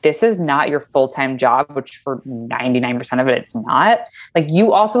if this is not your full-time job, which for 99% of it, it's not, like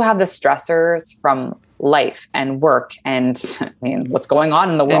you also have the stressors from life and work and what's going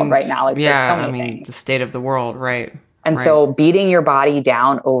on in the world right now. Like there's so many things. The state of the world, right? And so beating your body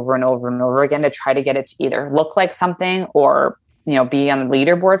down over and over and over again to try to get it to either look like something or be on the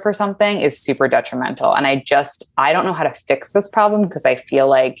leaderboard for something is super detrimental. And I don't know how to fix this problem because I feel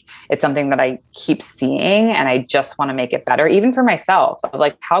like it's something that I keep seeing and I just want to make it better, even for myself.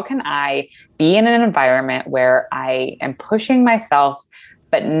 Like, how can I be in an environment where I am pushing myself,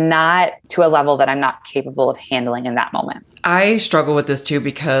 but not to a level that I'm not capable of handling in that moment? I struggle with this too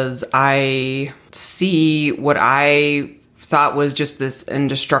because I see what I thought was just this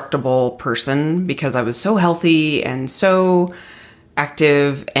indestructible person because I was so healthy and so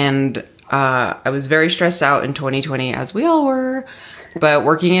active, and I was very stressed out in 2020, as we all were, but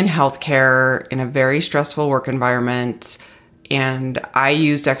working in healthcare in a very stressful work environment. And I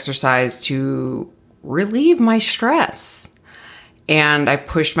used exercise to relieve my stress. And I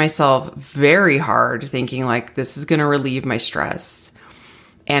pushed myself very hard thinking like, this is going to relieve my stress.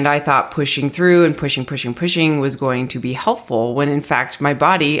 And I thought pushing through and pushing was going to be helpful when in fact my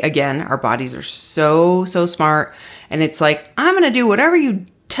body, again, our bodies are so smart. And it's like, I'm going to do whatever you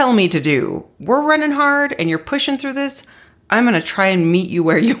tell me to do. We're running hard and you're pushing through this. I'm going to try and meet you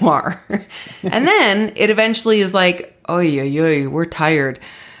where you are. And then it eventually is like, oy, we're tired.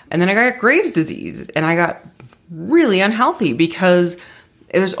 And then I got Graves' disease and I got really unhealthy because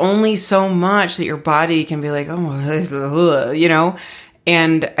there's only so much that your body can be like, oh, you know?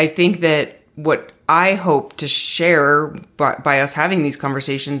 And I think that what I hope to share by us having these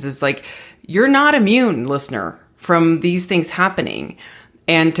conversations is like, you're not immune, listener, from these things happening.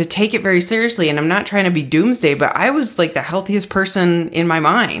 And to take it very seriously, and I'm not trying to be doomsday, but I was like the healthiest person in my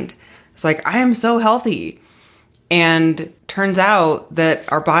mind. It's like, I am so healthy. And turns out that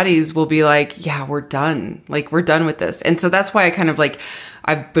our bodies will be like, yeah, we're done. Like, we're done with this. And so that's why I kind of like,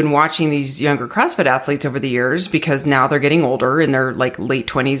 I've been watching these younger CrossFit athletes over the years because now they're getting older in their like late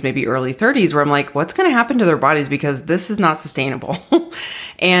 20s, maybe early 30s, where I'm like, what's going to happen to their bodies? Because this is not sustainable.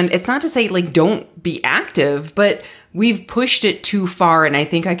 And it's not to say like, don't be active, but we've pushed it too far. And I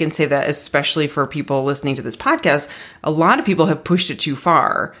think I can say that, especially for people listening to this podcast, a lot of people have pushed it too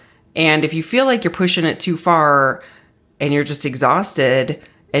far. And if you feel like you're pushing it too far and you're just exhausted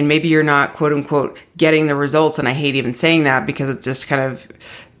and maybe you're not, quote unquote, getting the results. And I hate even saying that because it just kind of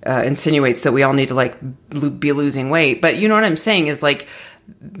insinuates that we all need to like be losing weight. But you know what I'm saying is like,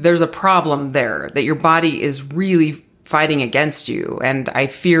 there's a problem there that your body is really fighting against you. And I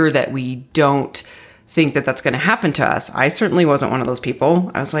fear that we don't think that that's going to happen to us. I certainly wasn't one of those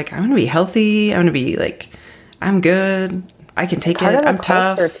people. I was like, I'm going to be healthy. I'm going to be like, I'm good. I can take it. I'm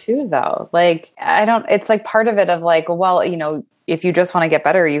tough. Culture too, though. Like, it's like part of it of like, well, you know, if you just want to get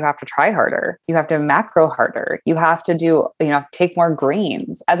better, you have to try harder. You have to macro harder. You have to do, you know, take more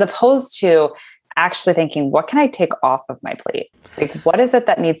greens, as opposed to actually thinking, what can I take off of my plate? Like, what is it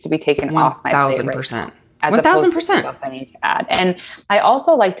that needs to be taken off my plate? 1,000%. As 1,000%. Else I need to add. And I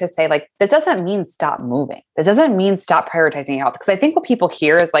also like to say, like, this doesn't mean stop moving. This doesn't mean stop prioritizing health. Because I think what people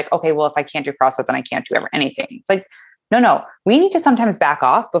hear is like, okay, well, if I can't do CrossFit, then I can't do anything. It's like, no, we need to sometimes back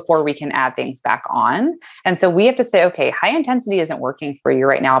off before we can add things back on. And so we have to say, okay, high intensity isn't working for you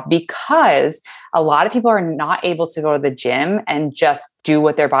right now because a lot of people are not able to go to the gym and just do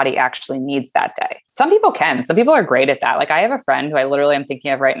what their body actually needs that day. Some people can. Some people are great at that. Like I have a friend who I literally am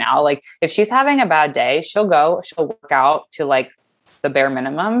thinking of right now. Like if she's having a bad day, she'll work out to like the bare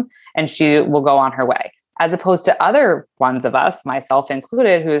minimum and she will go on her way. As opposed to other ones of us, myself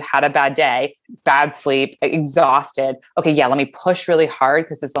included, who had a bad day, bad sleep, exhausted. Okay, yeah, let me push really hard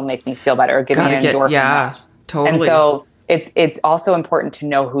because this will make me feel better. Give me an endorphin. Yeah, totally. And so it's also important to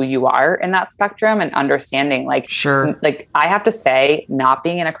know who you are in that spectrum and understanding. Like, sure. Like I have to say, not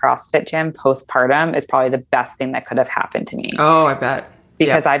being in a CrossFit gym postpartum is probably the best thing that could have happened to me. Oh, I bet.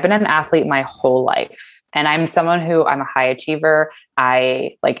 Because I've been an athlete my whole life, and I'm someone who I'm a high achiever.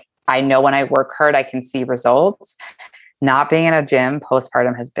 I know when I work hard, I can see results. Not being in a gym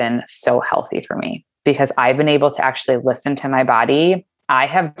postpartum has been so healthy for me because I've been able to actually listen to my body. I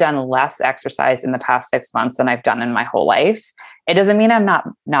have done less exercise in the past 6 months than I've done in my whole life. It doesn't mean I'm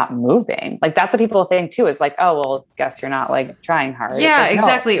not moving. Like that's what people think too. Is like, oh, well, guess you're not like trying hard. Yeah, like,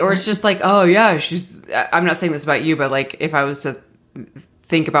 exactly. No. Or it's just like, oh yeah, I'm not saying this about you, but like if I was to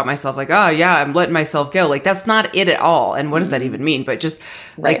think about myself like, oh yeah, I'm letting myself go. Like that's not it at all. And what does that even mean? But just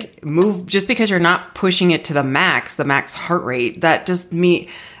like move, just because you're not pushing it to the max heart rate, that just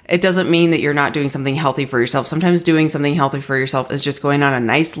it doesn't mean that you're not doing something healthy for yourself. Sometimes doing something healthy for yourself is just going on a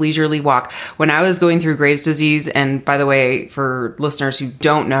nice leisurely walk. When I was going through Graves' disease, and by the way, for listeners who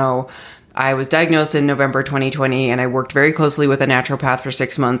don't know, I was diagnosed in November 2020 and I worked very closely with a naturopath for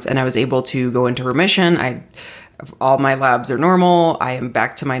 6 months and I was able to go into remission. All my labs are normal. I am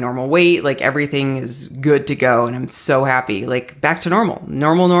back to my normal weight. Like everything is good to go. And I'm so happy, like back to normal.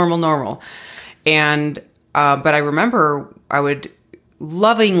 And, but I remember I would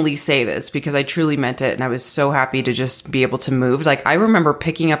lovingly say this because I truly meant it. And I was so happy to just be able to move. Like I remember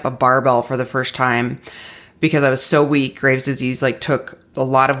picking up a barbell for the first time because I was so weak. Graves' disease like took a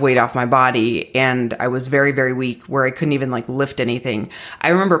lot of weight off my body and I was very, very weak where I couldn't even like lift anything. I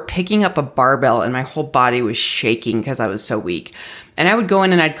remember picking up a barbell and my whole body was shaking because I was so weak. And I would go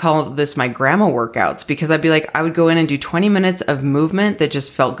in and I'd call this my grandma workouts because I'd be like, I would go in and do 20 minutes of movement that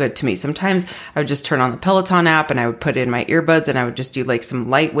just felt good to me. Sometimes I would just turn on the Peloton app and I would put in my earbuds and I would just do like some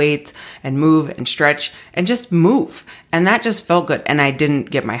light weights and move and stretch and just move. And that just felt good. And I didn't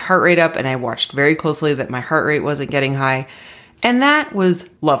get my heart rate up and I watched very closely that my heart rate wasn't getting high. And that was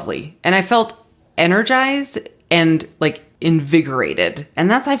lovely. And I felt energized and like invigorated.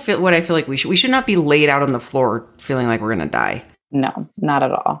 And that's what I feel like we should not be laid out on the floor feeling like we're going to die. No, not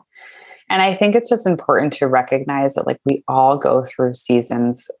at all. And I think it's just important to recognize that like we all go through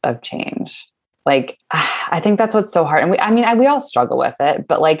seasons of change. Like, I think that's what's so hard. And we all struggle with it,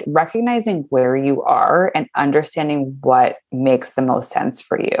 but like recognizing where you are and understanding what makes the most sense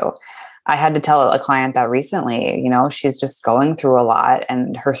for you. I had to tell a client that recently, she's just going through a lot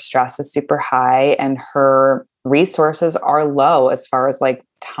and her stress is super high and her resources are low as far as like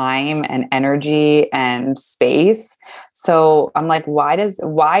time and energy and space. So I'm like,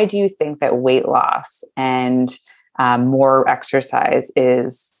 why do you think that weight loss and more exercise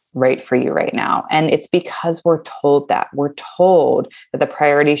is right for you right now? And it's because we're told that the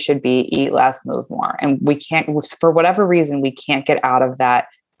priority should be eat less, move more. And we can't, for whatever reason, we can't get out of that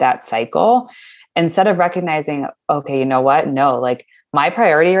cycle. Instead of recognizing, okay, you know what? No, like my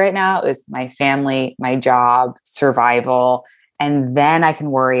priority right now is my family, my job, survival. And then I can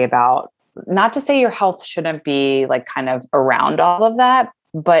worry about, not to say your health shouldn't be like kind of around all of that,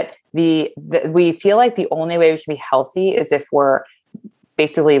 but we feel like the only way we can be healthy is if we're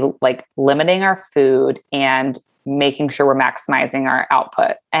basically like limiting our food and making sure we're maximizing our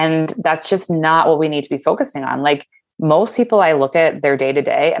output. And that's just not what we need to be focusing on. Like most people, I look at their day to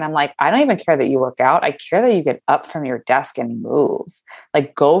day and I'm like, I don't even care that you work out. I care that you get up from your desk and move,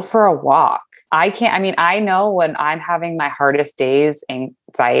 like go for a walk. I know when I'm having my hardest days,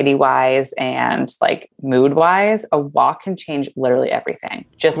 anxiety wise and like mood wise, a walk can change literally everything.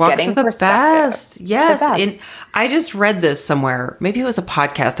 Just Walks getting are the perspective. best. Yes. The best. And I just read this somewhere. Maybe it was a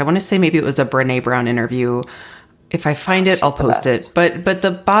podcast. I want to say maybe it was a Brené Brown interview. If I find it, I'll post it. But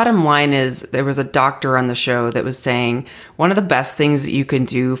the bottom line is there was a doctor on the show that was saying one of the best things that you can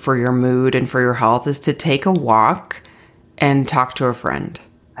do for your mood and for your health is to take a walk and talk to a friend.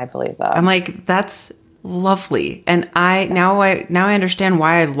 I believe that. I'm like, that's lovely. And now I understand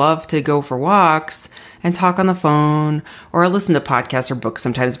why I love to go for walks and talk on the phone or I listen to podcasts or books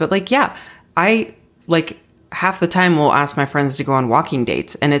sometimes. But like, yeah, I like half the time will ask my friends to go on walking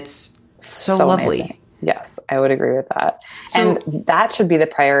dates and it's so lovely. Amazing. Yes, I would agree with that. So, and that should be the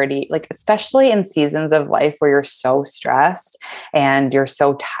priority, like, especially in seasons of life where you're so stressed and you're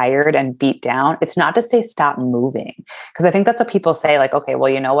so tired and beat down. It's not to say stop moving, because I think that's what people say, like, okay,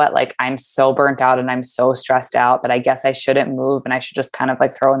 well, you know what? Like, I'm so burnt out and I'm so stressed out that I guess I shouldn't move and I should just kind of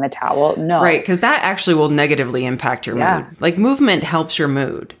like throw in the towel. No. Right. Because that actually will negatively impact your mood. Like, movement helps your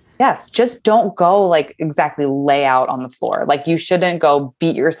mood. Yes. Just don't go like exactly lay out on the floor. Like you shouldn't go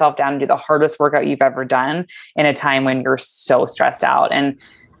beat yourself down and do the hardest workout you've ever done in a time when you're so stressed out. And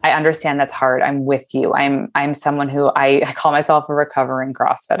I understand that's hard. I'm with you. I'm someone who I call myself a recovering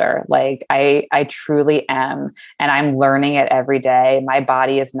CrossFitter. Like I truly am. And I'm learning it every day. My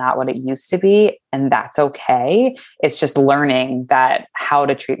body is not what it used to be. And that's okay. It's just learning that how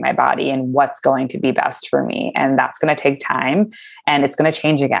to treat my body and what's going to be best for me. And that's going to take time and it's going to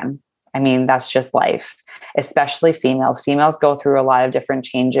change again. I mean, that's just life, especially females. Females go through a lot of different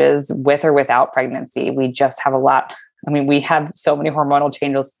changes with or without pregnancy. We just have a lot. I mean, we have so many hormonal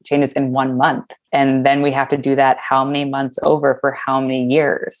changes in 1 month, and then we have to do that how many months over for how many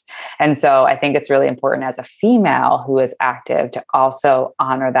years. And so I think it's really important as a female who is active to also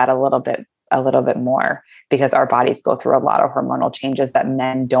honor that a little bit more, because our bodies go through a lot of hormonal changes that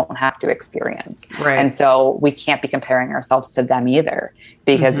men don't have to experience. Right. And so we can't be comparing ourselves to them either,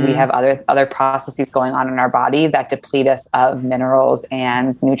 because we have other processes going on in our body that deplete us of minerals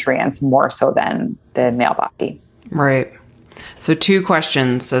and nutrients more so than the male body. Right. So 2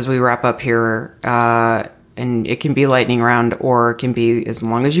 questions as we wrap up here, and it can be lightning round or it can be as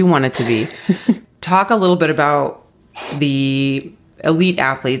long as you want it to be. Talk a little bit about the elite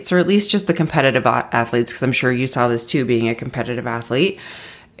athletes, or at least just the competitive athletes, because I'm sure you saw this too, being a competitive athlete,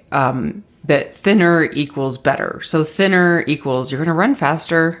 that thinner equals better. So thinner equals you're going to run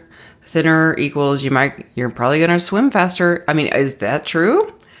faster. Thinner equals you're probably going to swim faster. I mean, is that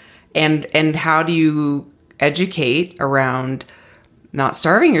true? And how do you educate around not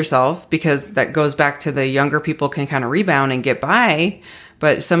starving yourself? Because that goes back to the younger people can kind of rebound and get by.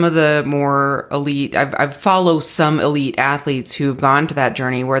 But some of the more elite, I've followed some elite athletes who've gone to that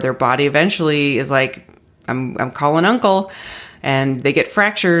journey where their body eventually is like, I'm calling uncle, and they get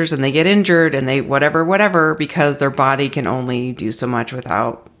fractures and they get injured and they whatever, because their body can only do so much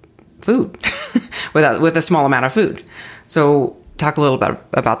without food, with a small amount of food. So talk a little bit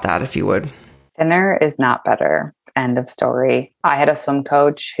about that, if you would. Thinner is not better. End of story. I had a swim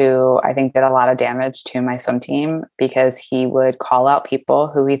coach who I think did a lot of damage to my swim team, because he would call out people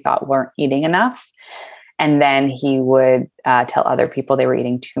who he thought weren't eating enough. And then he would tell other people they were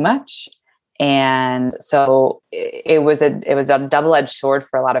eating too much. And so it was a double-edged sword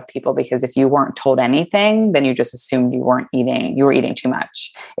for a lot of people, because if you weren't told anything, then you just assumed you were eating too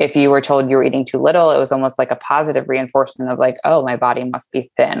much. If you were told you were eating too little, it was almost like a positive reinforcement of like, oh, my body must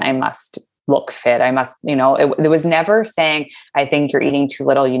be thin. I must look fit. I must, it was never saying, I think you're eating too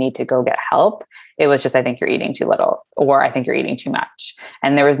little, you need to go get help. It was just, I think you're eating too little, or I think you're eating too much.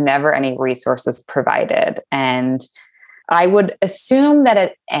 And there was never any resources provided. And I would assume that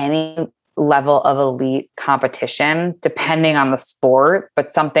at any level of elite competition, depending on the sport,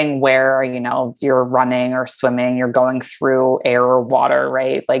 but something where, you're running or swimming, you're going through air or water,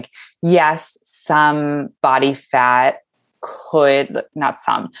 right? Like, yes, some body fat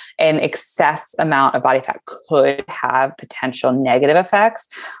an excess amount of body fat could have potential negative effects.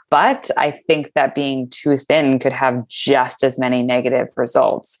 But I think that being too thin could have just as many negative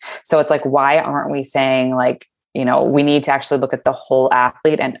results. So it's like, why aren't we saying like, we need to actually look at the whole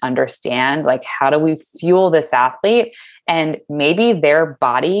athlete and understand, like, how do we fuel this athlete? And maybe their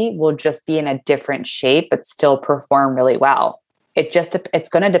body will just be in a different shape, but still perform really well. It's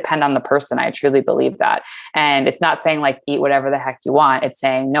going to depend on the person. I truly believe that. And it's not saying like, eat whatever the heck you want. It's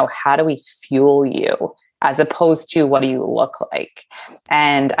saying, no, how do we fuel you? As opposed to what do you look like?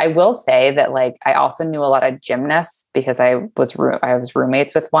 And I will say that like, I also knew a lot of gymnasts because I was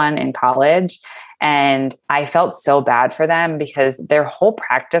roommates with one in college. And I felt so bad for them because their whole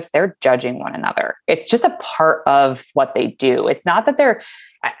practice, they're judging one another. It's just a part of what they do. It's not that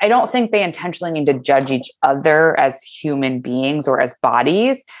I don't think they intentionally need to judge each other as human beings or as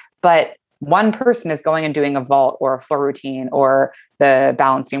bodies, but one person is going and doing a vault or a floor routine or the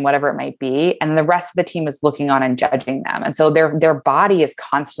balance beam, whatever it might be. And the rest of the team is looking on and judging them. And so their body is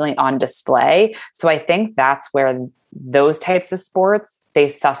constantly on display. So I think that's where those types of sports, they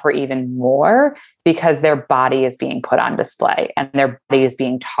suffer even more because their body is being put on display and their body is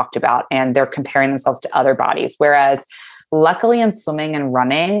being talked about and they're comparing themselves to other bodies. Whereas luckily in swimming and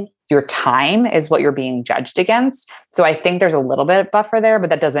running, your time is what you're being judged against. So I think there's a little bit of buffer there, but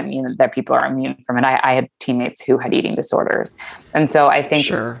that doesn't mean that people are immune from it. I had teammates who had eating disorders. And so I think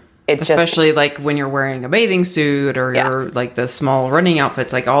especially like when you're wearing a bathing suit or you're like the small running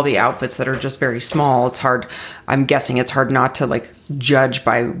outfits, like all the outfits that are just very small, it's hard. I'm guessing it's hard not to like judge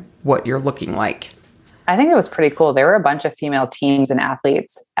by what you're looking like. I think it was pretty cool. There were a bunch of female teams and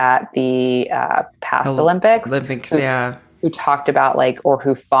athletes at the past Olympics. Who talked about or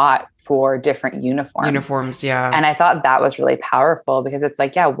who fought for different uniforms. And I thought that was really powerful because it's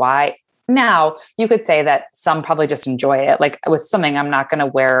like, why? Now you could say that some probably just enjoy it. Like with swimming, I'm not going to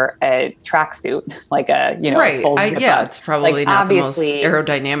wear a tracksuit, like right. It's probably not the most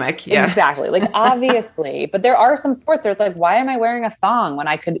aerodynamic. Yeah, exactly. Obviously, but there are some sports where it's like, why am I wearing a thong when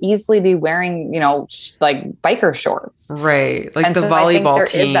I could easily be wearing, biker shorts? Right. Like the volleyball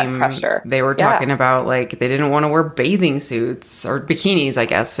team, they were talking about they didn't want to wear bathing suits or bikinis, I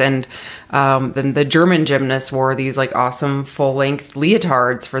guess. And then the German gymnasts wore these awesome full length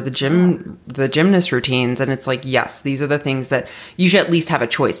leotards for the gymnast routines. And it's like, yes, these are the things that you should at least have a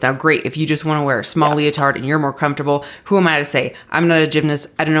choice. Now, great. If you just want to wear a small leotard and you're more comfortable, who am I to say? I'm not a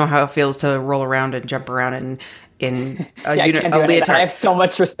gymnast. I don't know how it feels to roll around and jump around in a leotard. I have so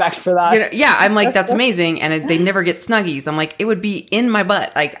much respect for that. I'm like, that's amazing. And they never get Snuggies. I'm like, it would be in my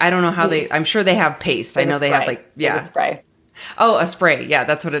butt. I don't know how I'm sure they have paste. I know they have a spray. Oh, a spray. Yeah,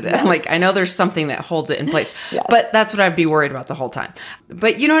 that's what it is. Yes. I know there's something that holds it in place, yes. But that's what I'd be worried about the whole time.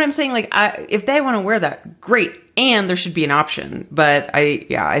 But you know what I'm saying? If they want to wear that, great. And there should be an option. But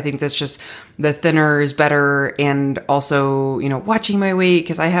I think that's just the thinner is better. And also, watching my weight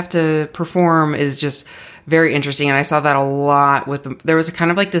because I have to perform is just very interesting. And I saw that a lot there was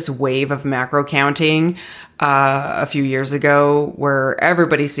kind of this wave of macro counting a few years ago where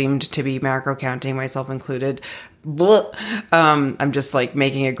everybody seemed to be macro counting, myself included. I'm just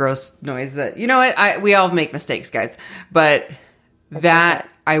making a gross noise that, we all make mistakes, guys. But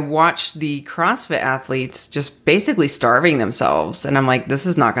I watched the CrossFit athletes just basically starving themselves. And I'm like, this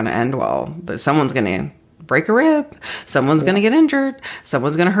is not going to end well. Someone's going to break a rib. Someone's going to get injured.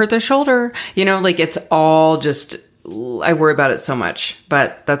 Someone's going to hurt their shoulder. It's all just, I worry about it so much.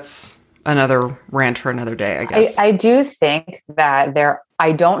 But that's another rant for another day, I guess. I do think that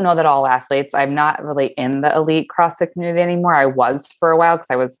I don't know that all athletes, I'm not really in the elite CrossFit community anymore. I was for a while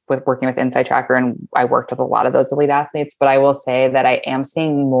because I was working with Inside Tracker and I worked with a lot of those elite athletes. But I will say that I am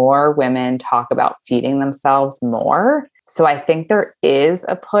seeing more women talk about feeding themselves more. So I think there is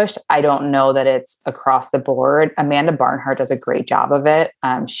a push. I don't know that it's across the board. Amanda Barnhart does a great job of it.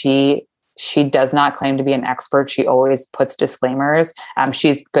 She does not claim to be an expert. She always puts disclaimers.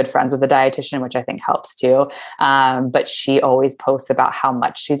 She's good friends with a dietitian, which I think helps too. But she always posts about how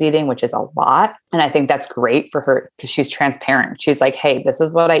much she's eating, which is a lot. And I think that's great for her because she's transparent. She's like, hey, this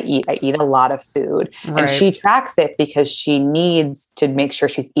is what I eat. I eat a lot of food. Right. And she tracks it because she needs to make sure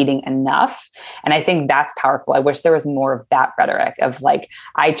she's eating enough. And I think that's powerful. I wish there was more of that rhetoric of like,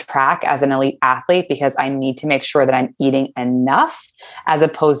 I track as an elite athlete because I need to make sure that I'm eating enough, as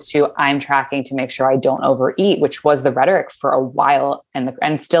opposed to I'm tracking to make sure I don't overeat, which was the rhetoric for a while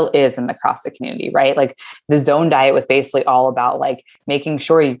and still is in the CrossFit community, right? Like the zone diet was basically all about like making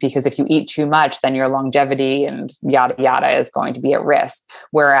sure because if you eat too much, then your longevity and yada, yada is going to be at risk.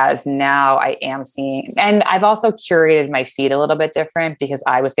 Whereas now I am seeing, and I've also curated my feed a little bit different because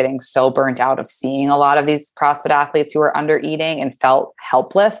I was getting so burnt out of seeing a lot of these CrossFit athletes who were under eating and felt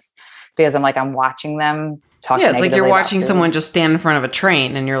helpless because I'm watching them talk. Yeah, it's like you're watching someone just stand in front of a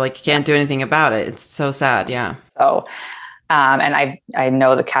train and you're like, you can't do anything about it. It's so sad. Yeah. So, and I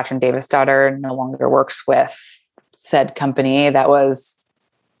know that Katrin Davis' daughter no longer works with said company.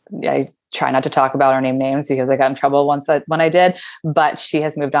 I try not to talk about or name names because I got in trouble when I did, but she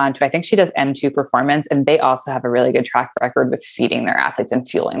has moved on to, I think she does M2 Performance, and they also have a really good track record with feeding their athletes and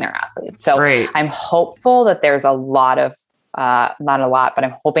fueling their athletes. So Great. I'm hopeful that there's a lot of, not a lot, but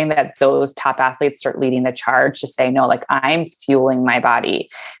I'm hoping that those top athletes start leading the charge to say, no, like I'm fueling my body,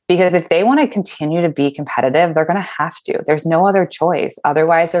 because if they want to continue to be competitive, they're going to have to. There's no other choice.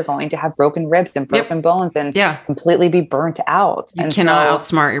 Otherwise, they're going to have broken ribs and broken bones and completely be burnt out. You cannot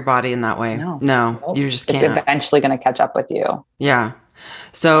outsmart your body in that way. No, you just can't. It's eventually going to catch up with you. Yeah.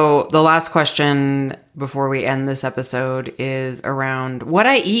 So the last question before we end this episode is around what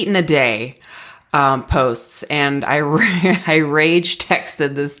I eat in a day. Posts, and I rage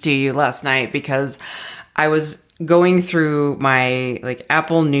texted this to you last night because I was going through my like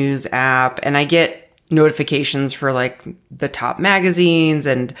Apple News app and I get notifications for like the top magazines,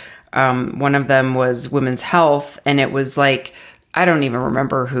 and one of them was Women's Health, and it was like, I don't even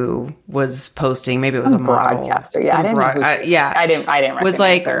remember who was posting. Maybe it was a broadcaster. Yeah, I didn't know I didn't recognize was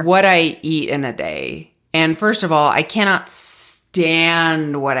like her. What I eat in a day. And first of all, I cannot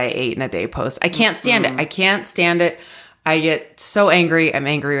stand what I ate in a day post. I can't stand it. I can't stand it. I get so angry. I'm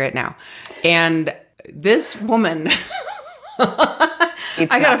angry right now. And this woman, I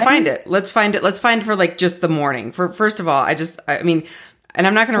gotta find it. Let's find it. Let's find for like just the morning. First of all, I mean, and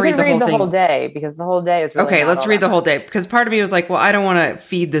I'm not going to read the whole thing. The whole day, because the whole day is really okay. Let's read the whole day, because part of me was like, well, I don't want to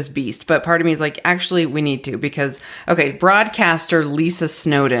feed this beast, but part of me is like, actually, we need to, because broadcaster Lisa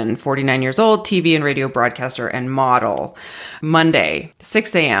Snowden, 49 years old, TV and radio broadcaster and model. Monday,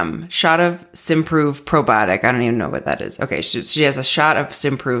 6 a.m. Shot of Simprove probiotic. I don't even know what that is. Okay, she has a shot of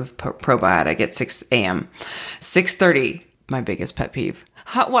Simprove probiotic at 6 a.m. 6:30. My biggest pet peeve.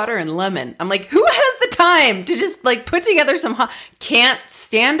 Hot water and lemon. I'm like, who has the time to just like put together some can't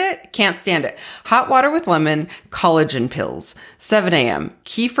stand it. Hot water with lemon, collagen pills. 7 a.m.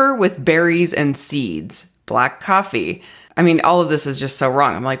 Kefir with berries and seeds. Black coffee. I mean, all of this is just so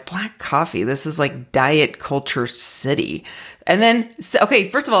wrong. I'm like, black coffee. This is like diet culture city. And then, okay,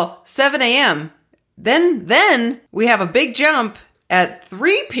 first of all, 7 a.m. Then we have a big jump at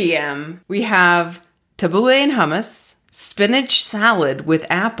 3 p.m. We have tabbouleh and hummus, spinach salad with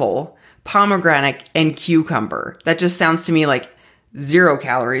apple, pomegranate, and cucumber. That just sounds to me like 0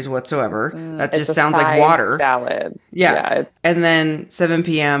 calories whatsoever. That just sounds like water. Salad. Yeah. And then 7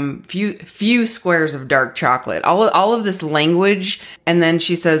 p.m., few squares of dark chocolate. All of this language. And then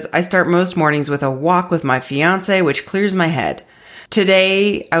she says, I start most mornings with a walk with my fiance, which clears my head.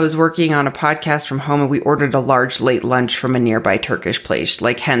 Today, I was working on a podcast from home and we ordered a large late lunch from a nearby Turkish place,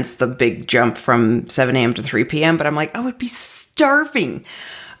 like hence the big jump from 7 a.m. to 3 p.m. But I'm like, I would be starving.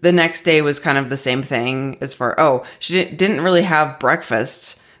 The next day was kind of the same thing as far, she didn't really have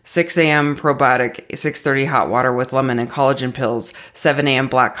breakfast. 6 a.m. probiotic, 6:30 hot water with lemon and collagen pills, 7 a.m.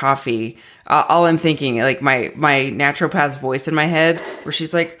 black coffee. All I'm thinking, like my naturopath's voice in my head where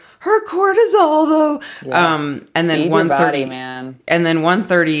she's like, her cortisol though. Yeah. And then 1:30, man. And then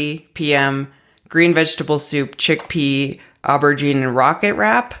 1:30 p.m. green vegetable soup, chickpea, aubergine, and rocket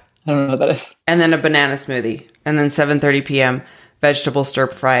wrap. I don't know what that is. And then a banana smoothie. And then 7:30 p.m. vegetable stir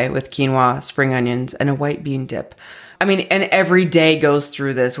fry with quinoa, spring onions, and a white bean dip. I mean, and every day goes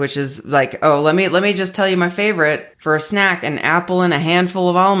through this, which is like, let me just tell you my favorite for a snack: an apple and a handful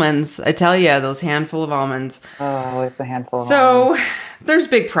of almonds. I tell you, those handful of almonds. Oh, it's the handful of almonds. So there's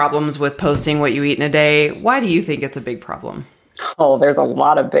big problems with posting what you eat in a day. Why do you think it's a big problem? Oh, there's a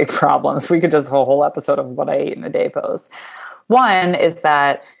lot of big problems. We could just have a whole episode of what I ate in a day post. One is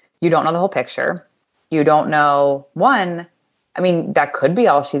that you don't know the whole picture. You don't know, that could be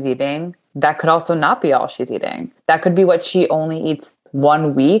all she's eating. that could also not be all she's eating. That could be what she only eats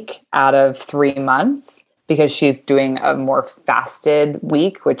 1 week out of 3 months because she's doing a more fasted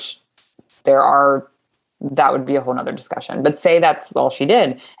week, which that would be a whole nother discussion. But say that's all she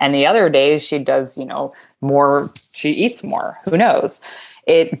did. And the other days she does, more, she eats more. Who knows?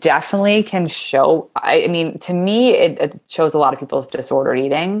 It definitely can show. I mean, to me, it shows a lot of people's disordered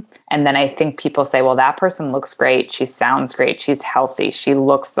eating. And then I think people say, well, that person looks great. She sounds great. She's healthy. She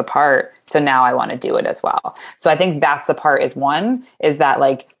looks the part. So now I want to do it as well. So I think that's the part is that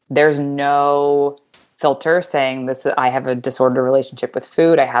like, there's no filter saying this, I have a disordered relationship with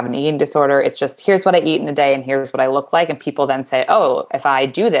food. I have an eating disorder. It's just, here's what I eat in a day and here's what I look like. And people then say, oh, if I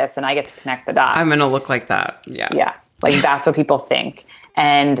do this and I get to connect the dots, I'm going to look like that. Yeah. Yeah. Like that's what people think.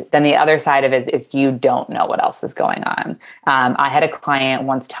 And then the other side of it is you don't know what else is going on. I had a client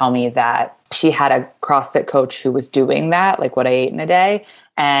once tell me that she had a CrossFit coach who was doing that, like what I ate in a day.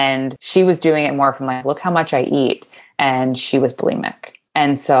 And she was doing it more from like, look how much I eat. And she was bulimic.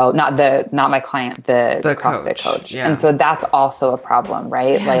 And so not my client, the CrossFit coach. Yeah. And so that's also a problem,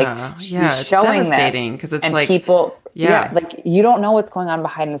 right? Yeah. Like it's showing devastating because it's and like people, like you don't know what's going on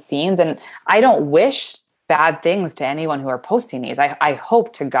behind the scenes. And I don't wish bad things to anyone who are posting these. I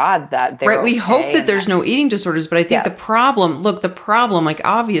hope to God that they're right. We hope that there's no eating disorders, but I think Yes. the problem, like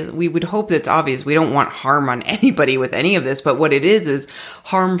obvious, we would hope that it's obvious. We don't want harm on anybody with any of this, but what it is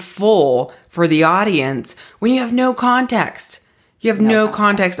harmful for the audience when you have no context. You have no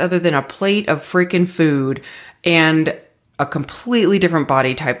context other than a plate of freaking food and a completely different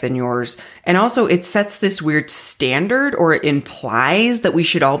body type than yours. And also it sets this weird standard, or it implies that we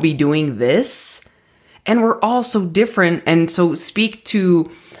should all be doing this. And we're all so different. And so speak to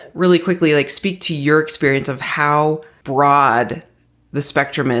your experience of how broad the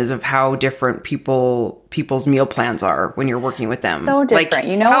spectrum is of how different people's meal plans are when you're working with them. So different. Like,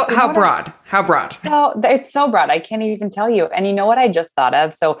 how broad? How broad? No, it's so broad. I can't even tell you. And you know what I just thought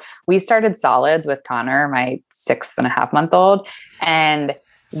of? So we started solids with Connor, my 6.5-month-old. And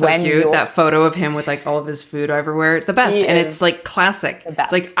so cute. That photo of him with like all of his food everywhere. The best. And it's like classic. The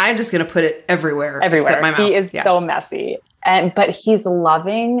best. It's like, I'm just going to put it everywhere. Everywhere. My mouth. He is so messy. But he's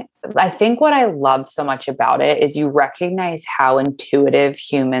loving. I think what I love so much about it is you recognize how intuitive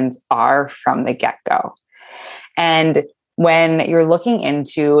humans are from the get-go. And when you're looking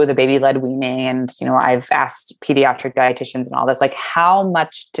into the baby-led weaning, and I've asked pediatric dietitians and all this, like how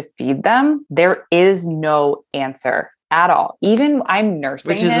much to feed them, there is no answer at all. Even I'm nursing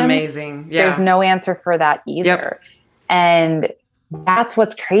which is him, amazing. Yeah. There's no answer for that either. Yep. And that's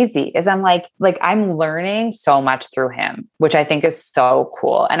what's crazy is I'm like I'm learning so much through him, which I think is so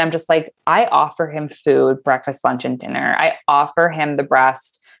cool. And I'm just like, I offer him food, breakfast, lunch, and dinner. I offer him the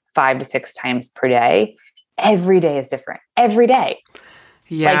breast 5 to 6 times per day. Every day is different. Every day.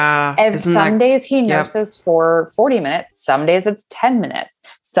 Yeah. Some days he nurses for 40 minutes. Some days it's 10 minutes.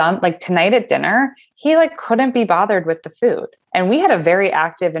 Some like tonight at dinner, he like couldn't be bothered with the food. And we had a very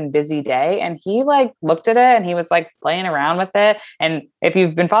active and busy day, and he like looked at it and he was like playing around with it. And if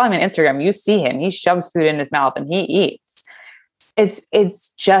you've been following me on Instagram, you see him, he shoves food in his mouth and he eats. It's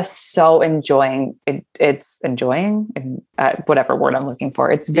just so enjoying. It's enjoying, whatever word I'm looking for.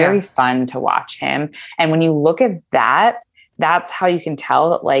 It's very fun to watch him. And when you look at that, that's how you can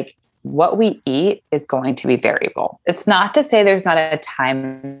tell that like what we eat is going to be variable. It's not to say there's not a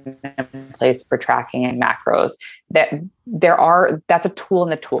time and place for tracking and macros. That's a tool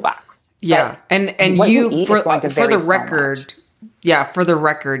in the toolbox. Yeah. And you for the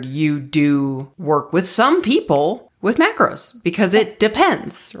record, you do work with some people with macros because it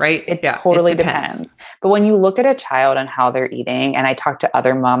depends, right? It totally depends. But when you look at a child and how they're eating, and I talk to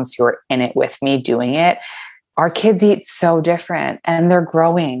other moms who are in it with me doing it, our kids eat so different, and they're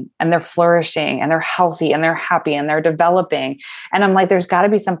growing and they're flourishing and they're healthy and they're happy and they're developing. And I'm like, there's got to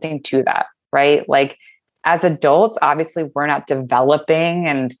be something to that, right? Like as adults, obviously we're not developing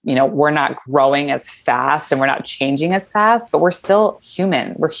and, we're not growing as fast and we're not changing as fast, but we're still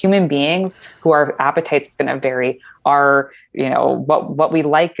human. We're human beings who our appetite's going to vary. What we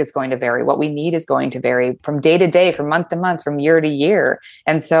like is going to vary. What we need is going to vary from day to day, from month to month, from year to year.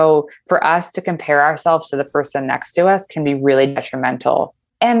 And so for us to compare ourselves to the person next to us can be really detrimental.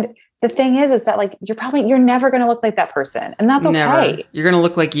 And the thing is that like, you're never going to look like that person, and that's okay. Never. You're going to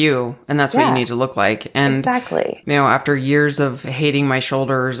look like you, and that's what you need to look like. And exactly. After years of hating my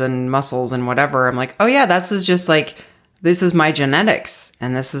shoulders and muscles and whatever, I'm like, oh yeah, this is my genetics,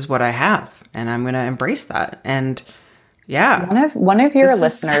 and this is what I have, and I'm going to embrace that. And yeah. One of your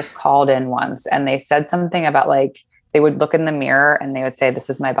listeners called in once, and they said something about like, they would look in the mirror and they would say, this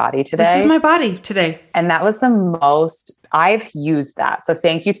is my body today. This is my body today. And that was the most I've used that. So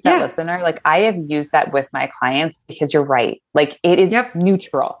thank you to that listener. Like I have used that with my clients because you're right. Like it is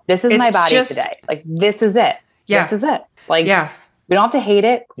neutral. This is my body today. Like this is it. Yeah. This is it. Like we don't have to hate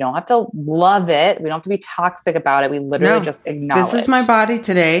it. We don't have to love it. We don't have to be toxic about it. We literally just acknowledge. This is my body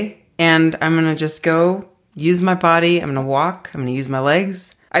today. And I'm going to just go use my body. I'm going to walk. I'm going to use my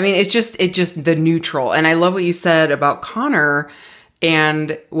legs. I mean, it's just the neutral. And I love what you said about Connor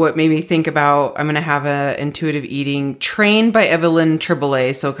and what made me think about, I'm going to have a intuitive eating trained by Evelyn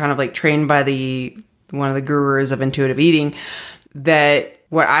Tribole. So kind of like trained by one of the gurus of intuitive eating, that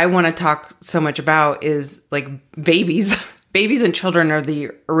what I want to talk so much about is like babies. Babies and children are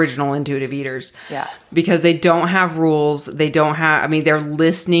the original intuitive eaters. Yes. Because they don't have rules. They don't have, I mean, they're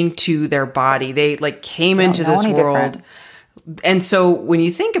listening to their body. They like came into this world. Different. And so when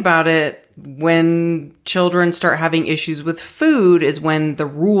you think about it, when children start having issues with food is when the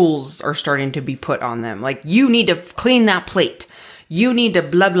rules are starting to be put on them. Like, you need to clean that plate. You need to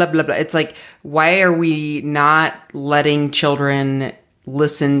blah, blah, blah, blah. It's like, why are we not letting children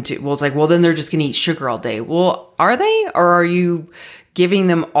listen to, well, it's like, well, then they're just going to eat sugar all day. Well, are they? Or are you giving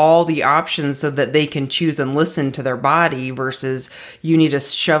them all the options so that they can choose and listen to their body versus you need to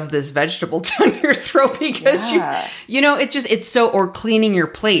shove this vegetable down your throat because you know, it's so, or cleaning your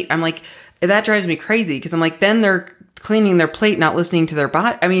plate. I'm like, that drives me crazy because I'm like, then they're cleaning their plate, not listening to their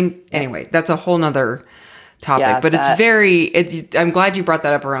body. I mean, anyway, that's a whole nother topic, but I'm glad you brought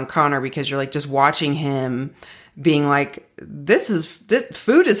that up around Connor because you're like just watching him being like, this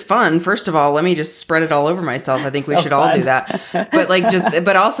food is fun. First of all, let me just spread it all over myself. I think we should all do that. But like,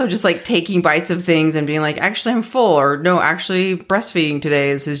 but also just like taking bites of things and being like, actually, I'm full, or no, actually breastfeeding today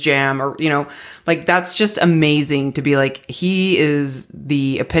is his jam, or, you know, like that's just amazing to be like, he is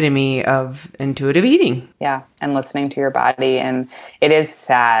the epitome of intuitive eating. Yeah. And listening to your body. And it is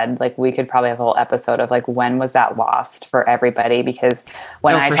sad. Like we could probably have a whole episode of like, when was that lost for everybody? Because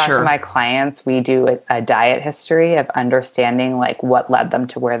when I talk to my clients, we do a diet history of understanding like what led them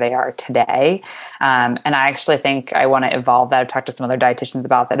to where they are today. And I actually think I want to evolve that. I've talked to some other dietitians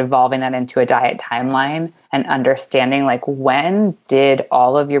about that, evolving that into a diet timeline and understanding like, when did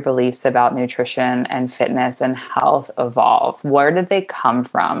all of your beliefs about nutrition and fitness and health evolve? Where did they come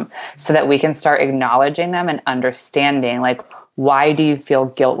from? So that we can start acknowledging them and understanding like, why do you feel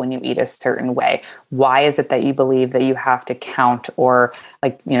guilt when you eat a certain way? Why is it that you believe that you have to count, or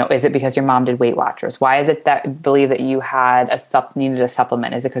like, you know, is it because your mom did Weight Watchers? Why is it that you believe that you had needed a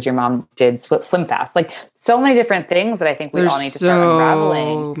supplement? Is it because your mom did Slim Fast? Like so many different things that I think we all need to start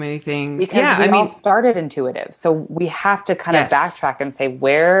unraveling. So many things. Because we all started intuitive. So we have to kind of backtrack and say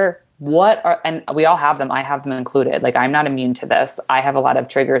and we all have them. I have them included. Like I'm not immune to this. I have a lot of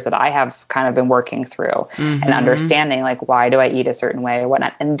triggers that I have kind of been working through and understanding like, why do I eat a certain way or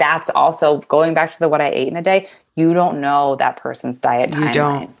whatnot? And that's also going back to the what I ate in a day. You don't know that person's diet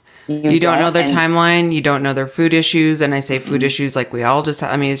timeline. You don't know their timeline. You don't know their food issues. And I say food issues like we all just,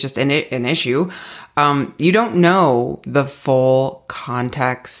 I mean, it's just an issue. You don't know the full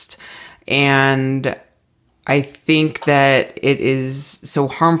context. And I think that it is so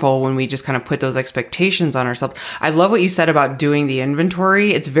harmful when we just kind of put those expectations on ourselves. I love what you said about doing the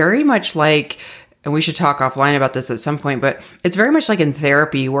inventory. It's very much like, and we should talk offline about this at some point, but it's very much like in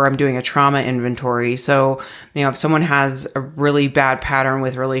therapy where I'm doing a trauma inventory. So, you know, if someone has a really bad pattern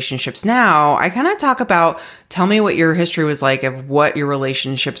with relationships now, I kind of talk about, tell me what your history was like of what your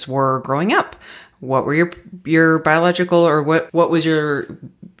relationships were growing up. What were your biological, or what was your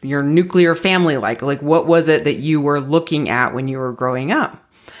nuclear family like? Like, what was it that you were looking at when you were growing up?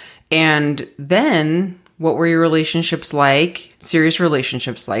 And then what were your relationships like, serious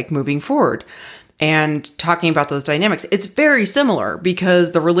relationships like moving forward? And talking about those dynamics, it's very similar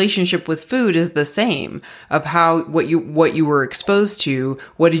because the relationship with food is the same of what you were exposed to.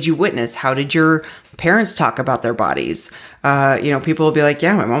 What did you witness? How did your parents talk about their bodies? You know, people will be like,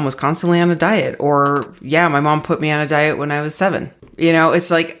 yeah, my mom was constantly on a diet, or yeah, my mom put me on a diet when I was 7. You know,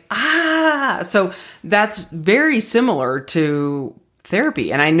 it's like, so that's very similar to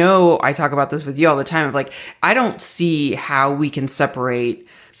therapy. And I know I talk about this with you all the time of like, I don't see how we can separate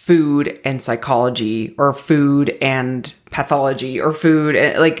food and psychology, or food and pathology, or food,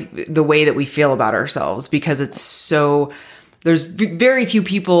 like the way that we feel about ourselves, because there's very few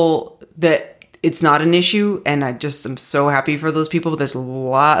people that it's not an issue. And I just am so happy for those people. But there's a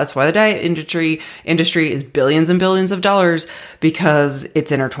lot. That's why the diet industry is billions and billions of dollars, because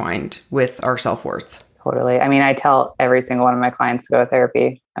it's intertwined with our self-worth. Totally. I mean, I tell every single one of my clients to go to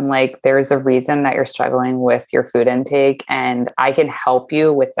therapy. I'm like, there's a reason that you're struggling with your food intake, and I can help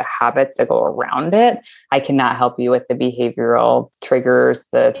you with the habits that go around it. I cannot help you with the behavioral triggers,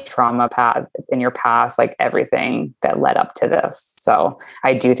 the trauma path in your past, like everything that led up to this. So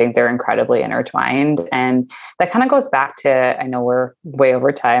I do think they're incredibly intertwined. And that kind of goes back to, I know we're way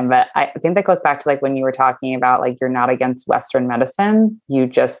over time, but I think that goes back to like when you were talking about like, you're not against Western medicine, you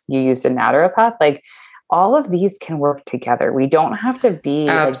used a naturopath. Like, all of these can work together. We don't have to be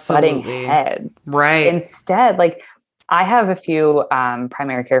like butting heads. Right. Instead, like, I have a few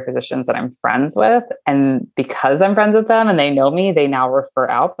primary care physicians that I'm friends with, and because I'm friends with them and they know me, they now refer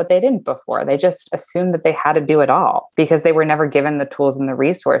out, but they didn't before. They just assumed that they had to do it all because they were never given the tools and the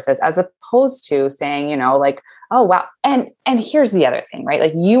resources, as opposed to saying, you know, like, oh, wow. And here's the other thing, right?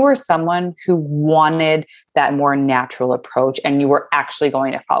 Like, you were someone who wanted that more natural approach and you were actually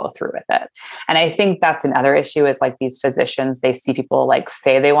going to follow through with it. And I think that's another issue is like these physicians, they see people like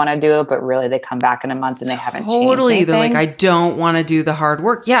say they want to do it, but really they come back in a month and they haven't changed anything. They're like, I don't want to do the hard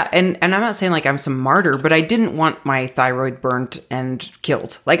work. Yeah. And I'm not saying like I'm some martyr, but I didn't want my thyroid burnt and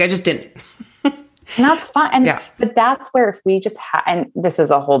killed. Like, I just didn't. And that's fine. And, but that's where if we just and this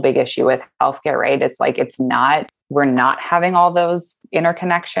is a whole big issue with healthcare, right? It's like, we're not having all those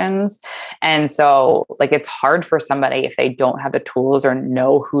interconnections. And so like, it's hard for somebody if they don't have the tools or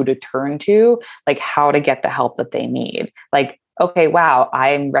know who to turn to, like how to get the help that they need. Like, okay, wow,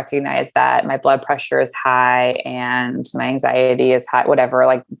 I recognize that my blood pressure is high and my anxiety is high, whatever,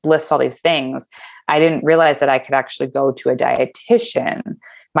 like list all these things. I didn't realize that I could actually go to a dietitian.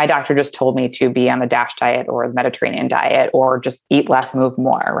 My doctor just told me to be on the DASH diet or the Mediterranean diet or just eat less, move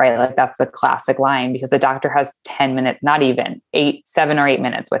more, right? Like that's a classic line because the doctor has 10 minutes, not even 7 or 8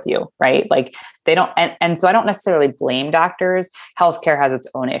 minutes with you, right? Like they don't, and so I don't necessarily blame doctors. Healthcare has its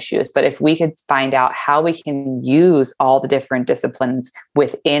own issues, but if we could find out how we can use all the different disciplines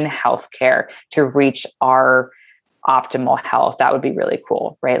within healthcare to reach our optimal health, that would be really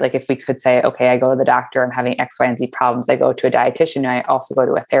cool, right? Like if we could say, okay, I go to the doctor, I'm having X, Y, and Z problems. I go to a dietitian and I also go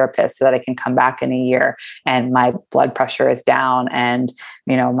to a therapist so that I can come back in a year and my blood pressure is down and,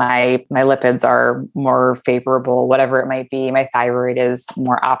 you know, my lipids are more favorable, whatever it might be. My thyroid is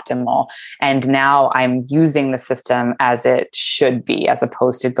more optimal. And now I'm using the system as it should be, as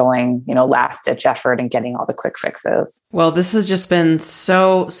opposed to going, you know, last ditch effort and getting all the quick fixes. Well, this has just been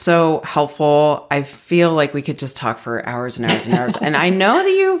so helpful. I feel like we could just talk for hours and hours and hours. And I know that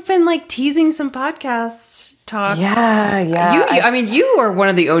you've been like teasing some podcast talk. Yeah. I mean, you are one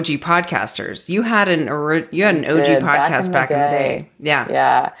of the OG podcasters. You had an OG podcast back in the day.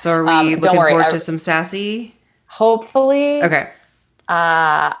 Yeah. So are we looking forward to some sassy? Hopefully. Okay.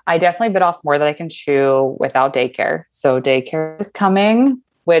 I definitely bit off more than I can chew without daycare. So daycare is coming,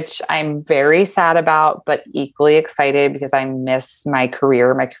 which I'm very sad about, but equally excited because I miss my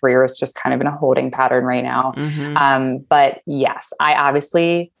career. My career is just kind of in a holding pattern right now. Mm-hmm. But yes, I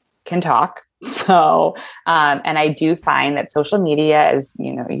obviously can talk. So, and I do find that social media is,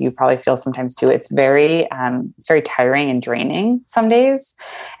 you know, you probably feel sometimes too, it's very tiring and draining some days.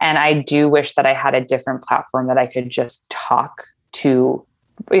 And I do wish that I had a different platform that I could just talk to,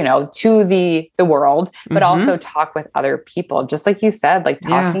 you know, to the world, but also talk with other people. Just like you said, like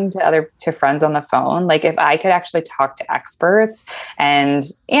talking to friends on the phone. Like if I could actually talk to experts and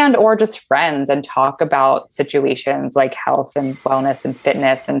or just friends and talk about situations like health and wellness and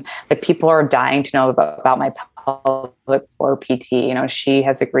fitness, and like people are dying to know about my pelvic floor PT, you know, she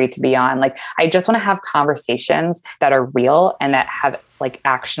has agreed to be on. Like, I just want to have conversations that are real and that have like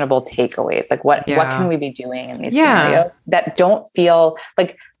actionable takeaways. Like what can we be doing in these scenarios that don't feel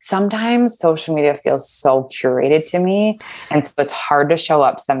like, sometimes social media feels so curated to me. And so it's hard to show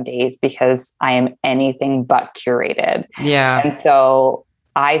up some days because I am anything but curated. Yeah. And so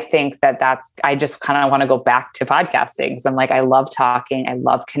I think I just kind of want to go back to podcasting because I'm like, I love talking. I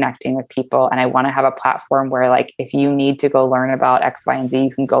love connecting with people. And I want to have a platform where like, if you need to go learn about X, Y, and Z,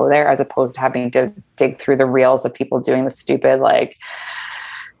 you can go there as opposed to having to dig through the reels of people doing the stupid, like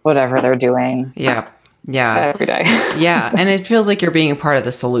whatever they're doing. Yeah. Every day. Yeah. And it feels like you're being a part of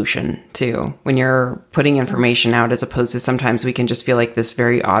the solution too, when you're putting information out, as opposed to sometimes we can just feel like this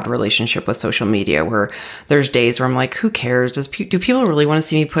very odd relationship with social media where there's days where I'm like, who cares? Do people really want to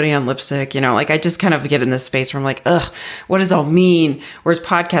see me putting on lipstick? You know, like I just kind of get in this space where I'm like, ugh, what does it all mean? Whereas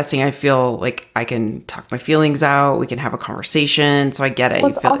podcasting, I feel like I can talk my feelings out. We can have a conversation. So I get it.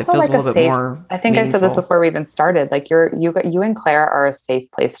 Well, it feels like a little bit more I think meaningful. I said this before we even started, like you and Claire are a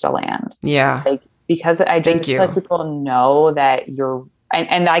safe place to land. Yeah. Like, because I just feel like people know that you're,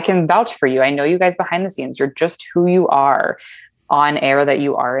 and I can vouch for you. I know you guys behind the scenes. You're just who you are. on air that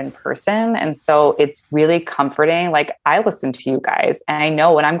you are in person. And so it's really comforting. Like I listen to you guys and I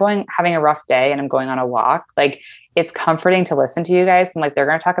know when I'm having a rough day and I'm going on a walk, like it's comforting to listen to you guys. And like, they're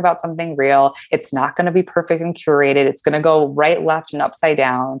going to talk about something real. It's not going to be perfect and curated. It's going to go right, left, and upside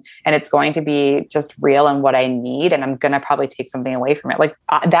down. And it's going to be just real and what I need. And I'm going to probably take something away from it. Like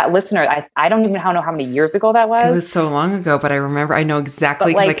that listener, I don't even know how many years ago that was. It was so long ago, but I know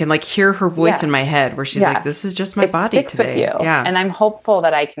exactly because I can like hear her voice in my head where she's like, this is just my body sticks today. With you. Yeah. And I'm hopeful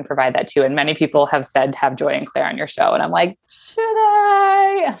that I can provide that too. And many people have said, have Joy and Claire on your show. And I'm like, should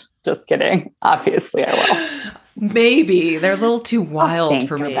I? Just kidding. Obviously I will. Maybe. They're a little too wild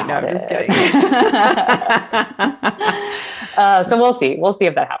for me. No, I'm just kidding. So we'll see. We'll see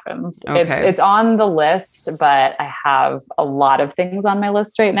if that happens. Okay. It's on the list, but I have a lot of things on my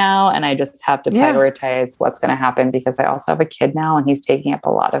list right now. And I just have to prioritize what's going to happen because I also have a kid now and he's taking up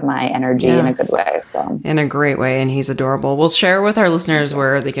a lot of my energy in a good way. So in a great way. And he's adorable. We'll share with our listeners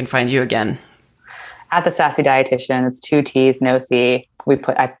where they can find you again. At the Sassy Dietitian. It's 2 T's, no C.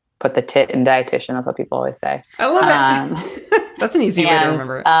 I put the tit in dietitian. That's what people always say. I love it. That's an easy way to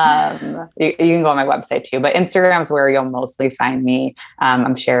remember it. You can go on my website too, but Instagram is where you'll mostly find me.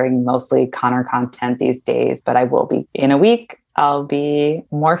 I'm sharing mostly Connor content these days, but I will be in a week. I'll be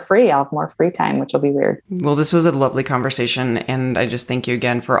more free. I'll have more free time, which will be weird. Well, this was a lovely conversation. And I just thank you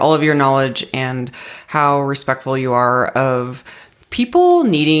again for all of your knowledge and how respectful you are of people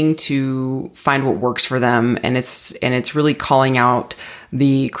needing to find what works for them. And it's really calling out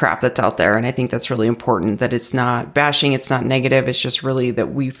the crap that's out there. And I think that's really important, that it's not bashing, it's not negative. It's just really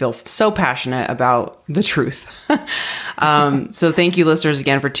that we feel so passionate about the truth. So thank you listeners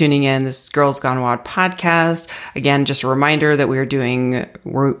again for tuning in. This is Girls Gone Wad podcast. Again, just a reminder that we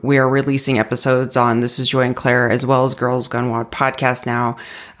are releasing episodes on This Is Joy and Claire, as well as Girls Gone Wad podcast now.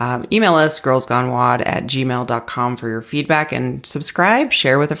 Email us girlsgonewad@gmail.com for your feedback, and subscribe,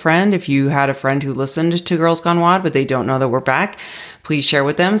 share with a friend. If you had a friend who listened to Girls Gone Wad, but they don't know that we're back, please share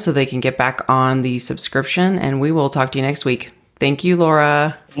with them so they can get back on the subscription, and we will talk to you next week. Thank you,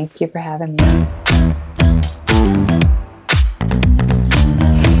 Laura. Thank you for having me.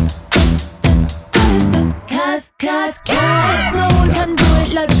 Cause no one can do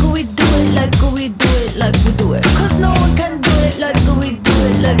it like we do it, like we do it, like we do it. Cause no one can do it like we do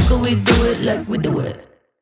it, like we do it, like we do it.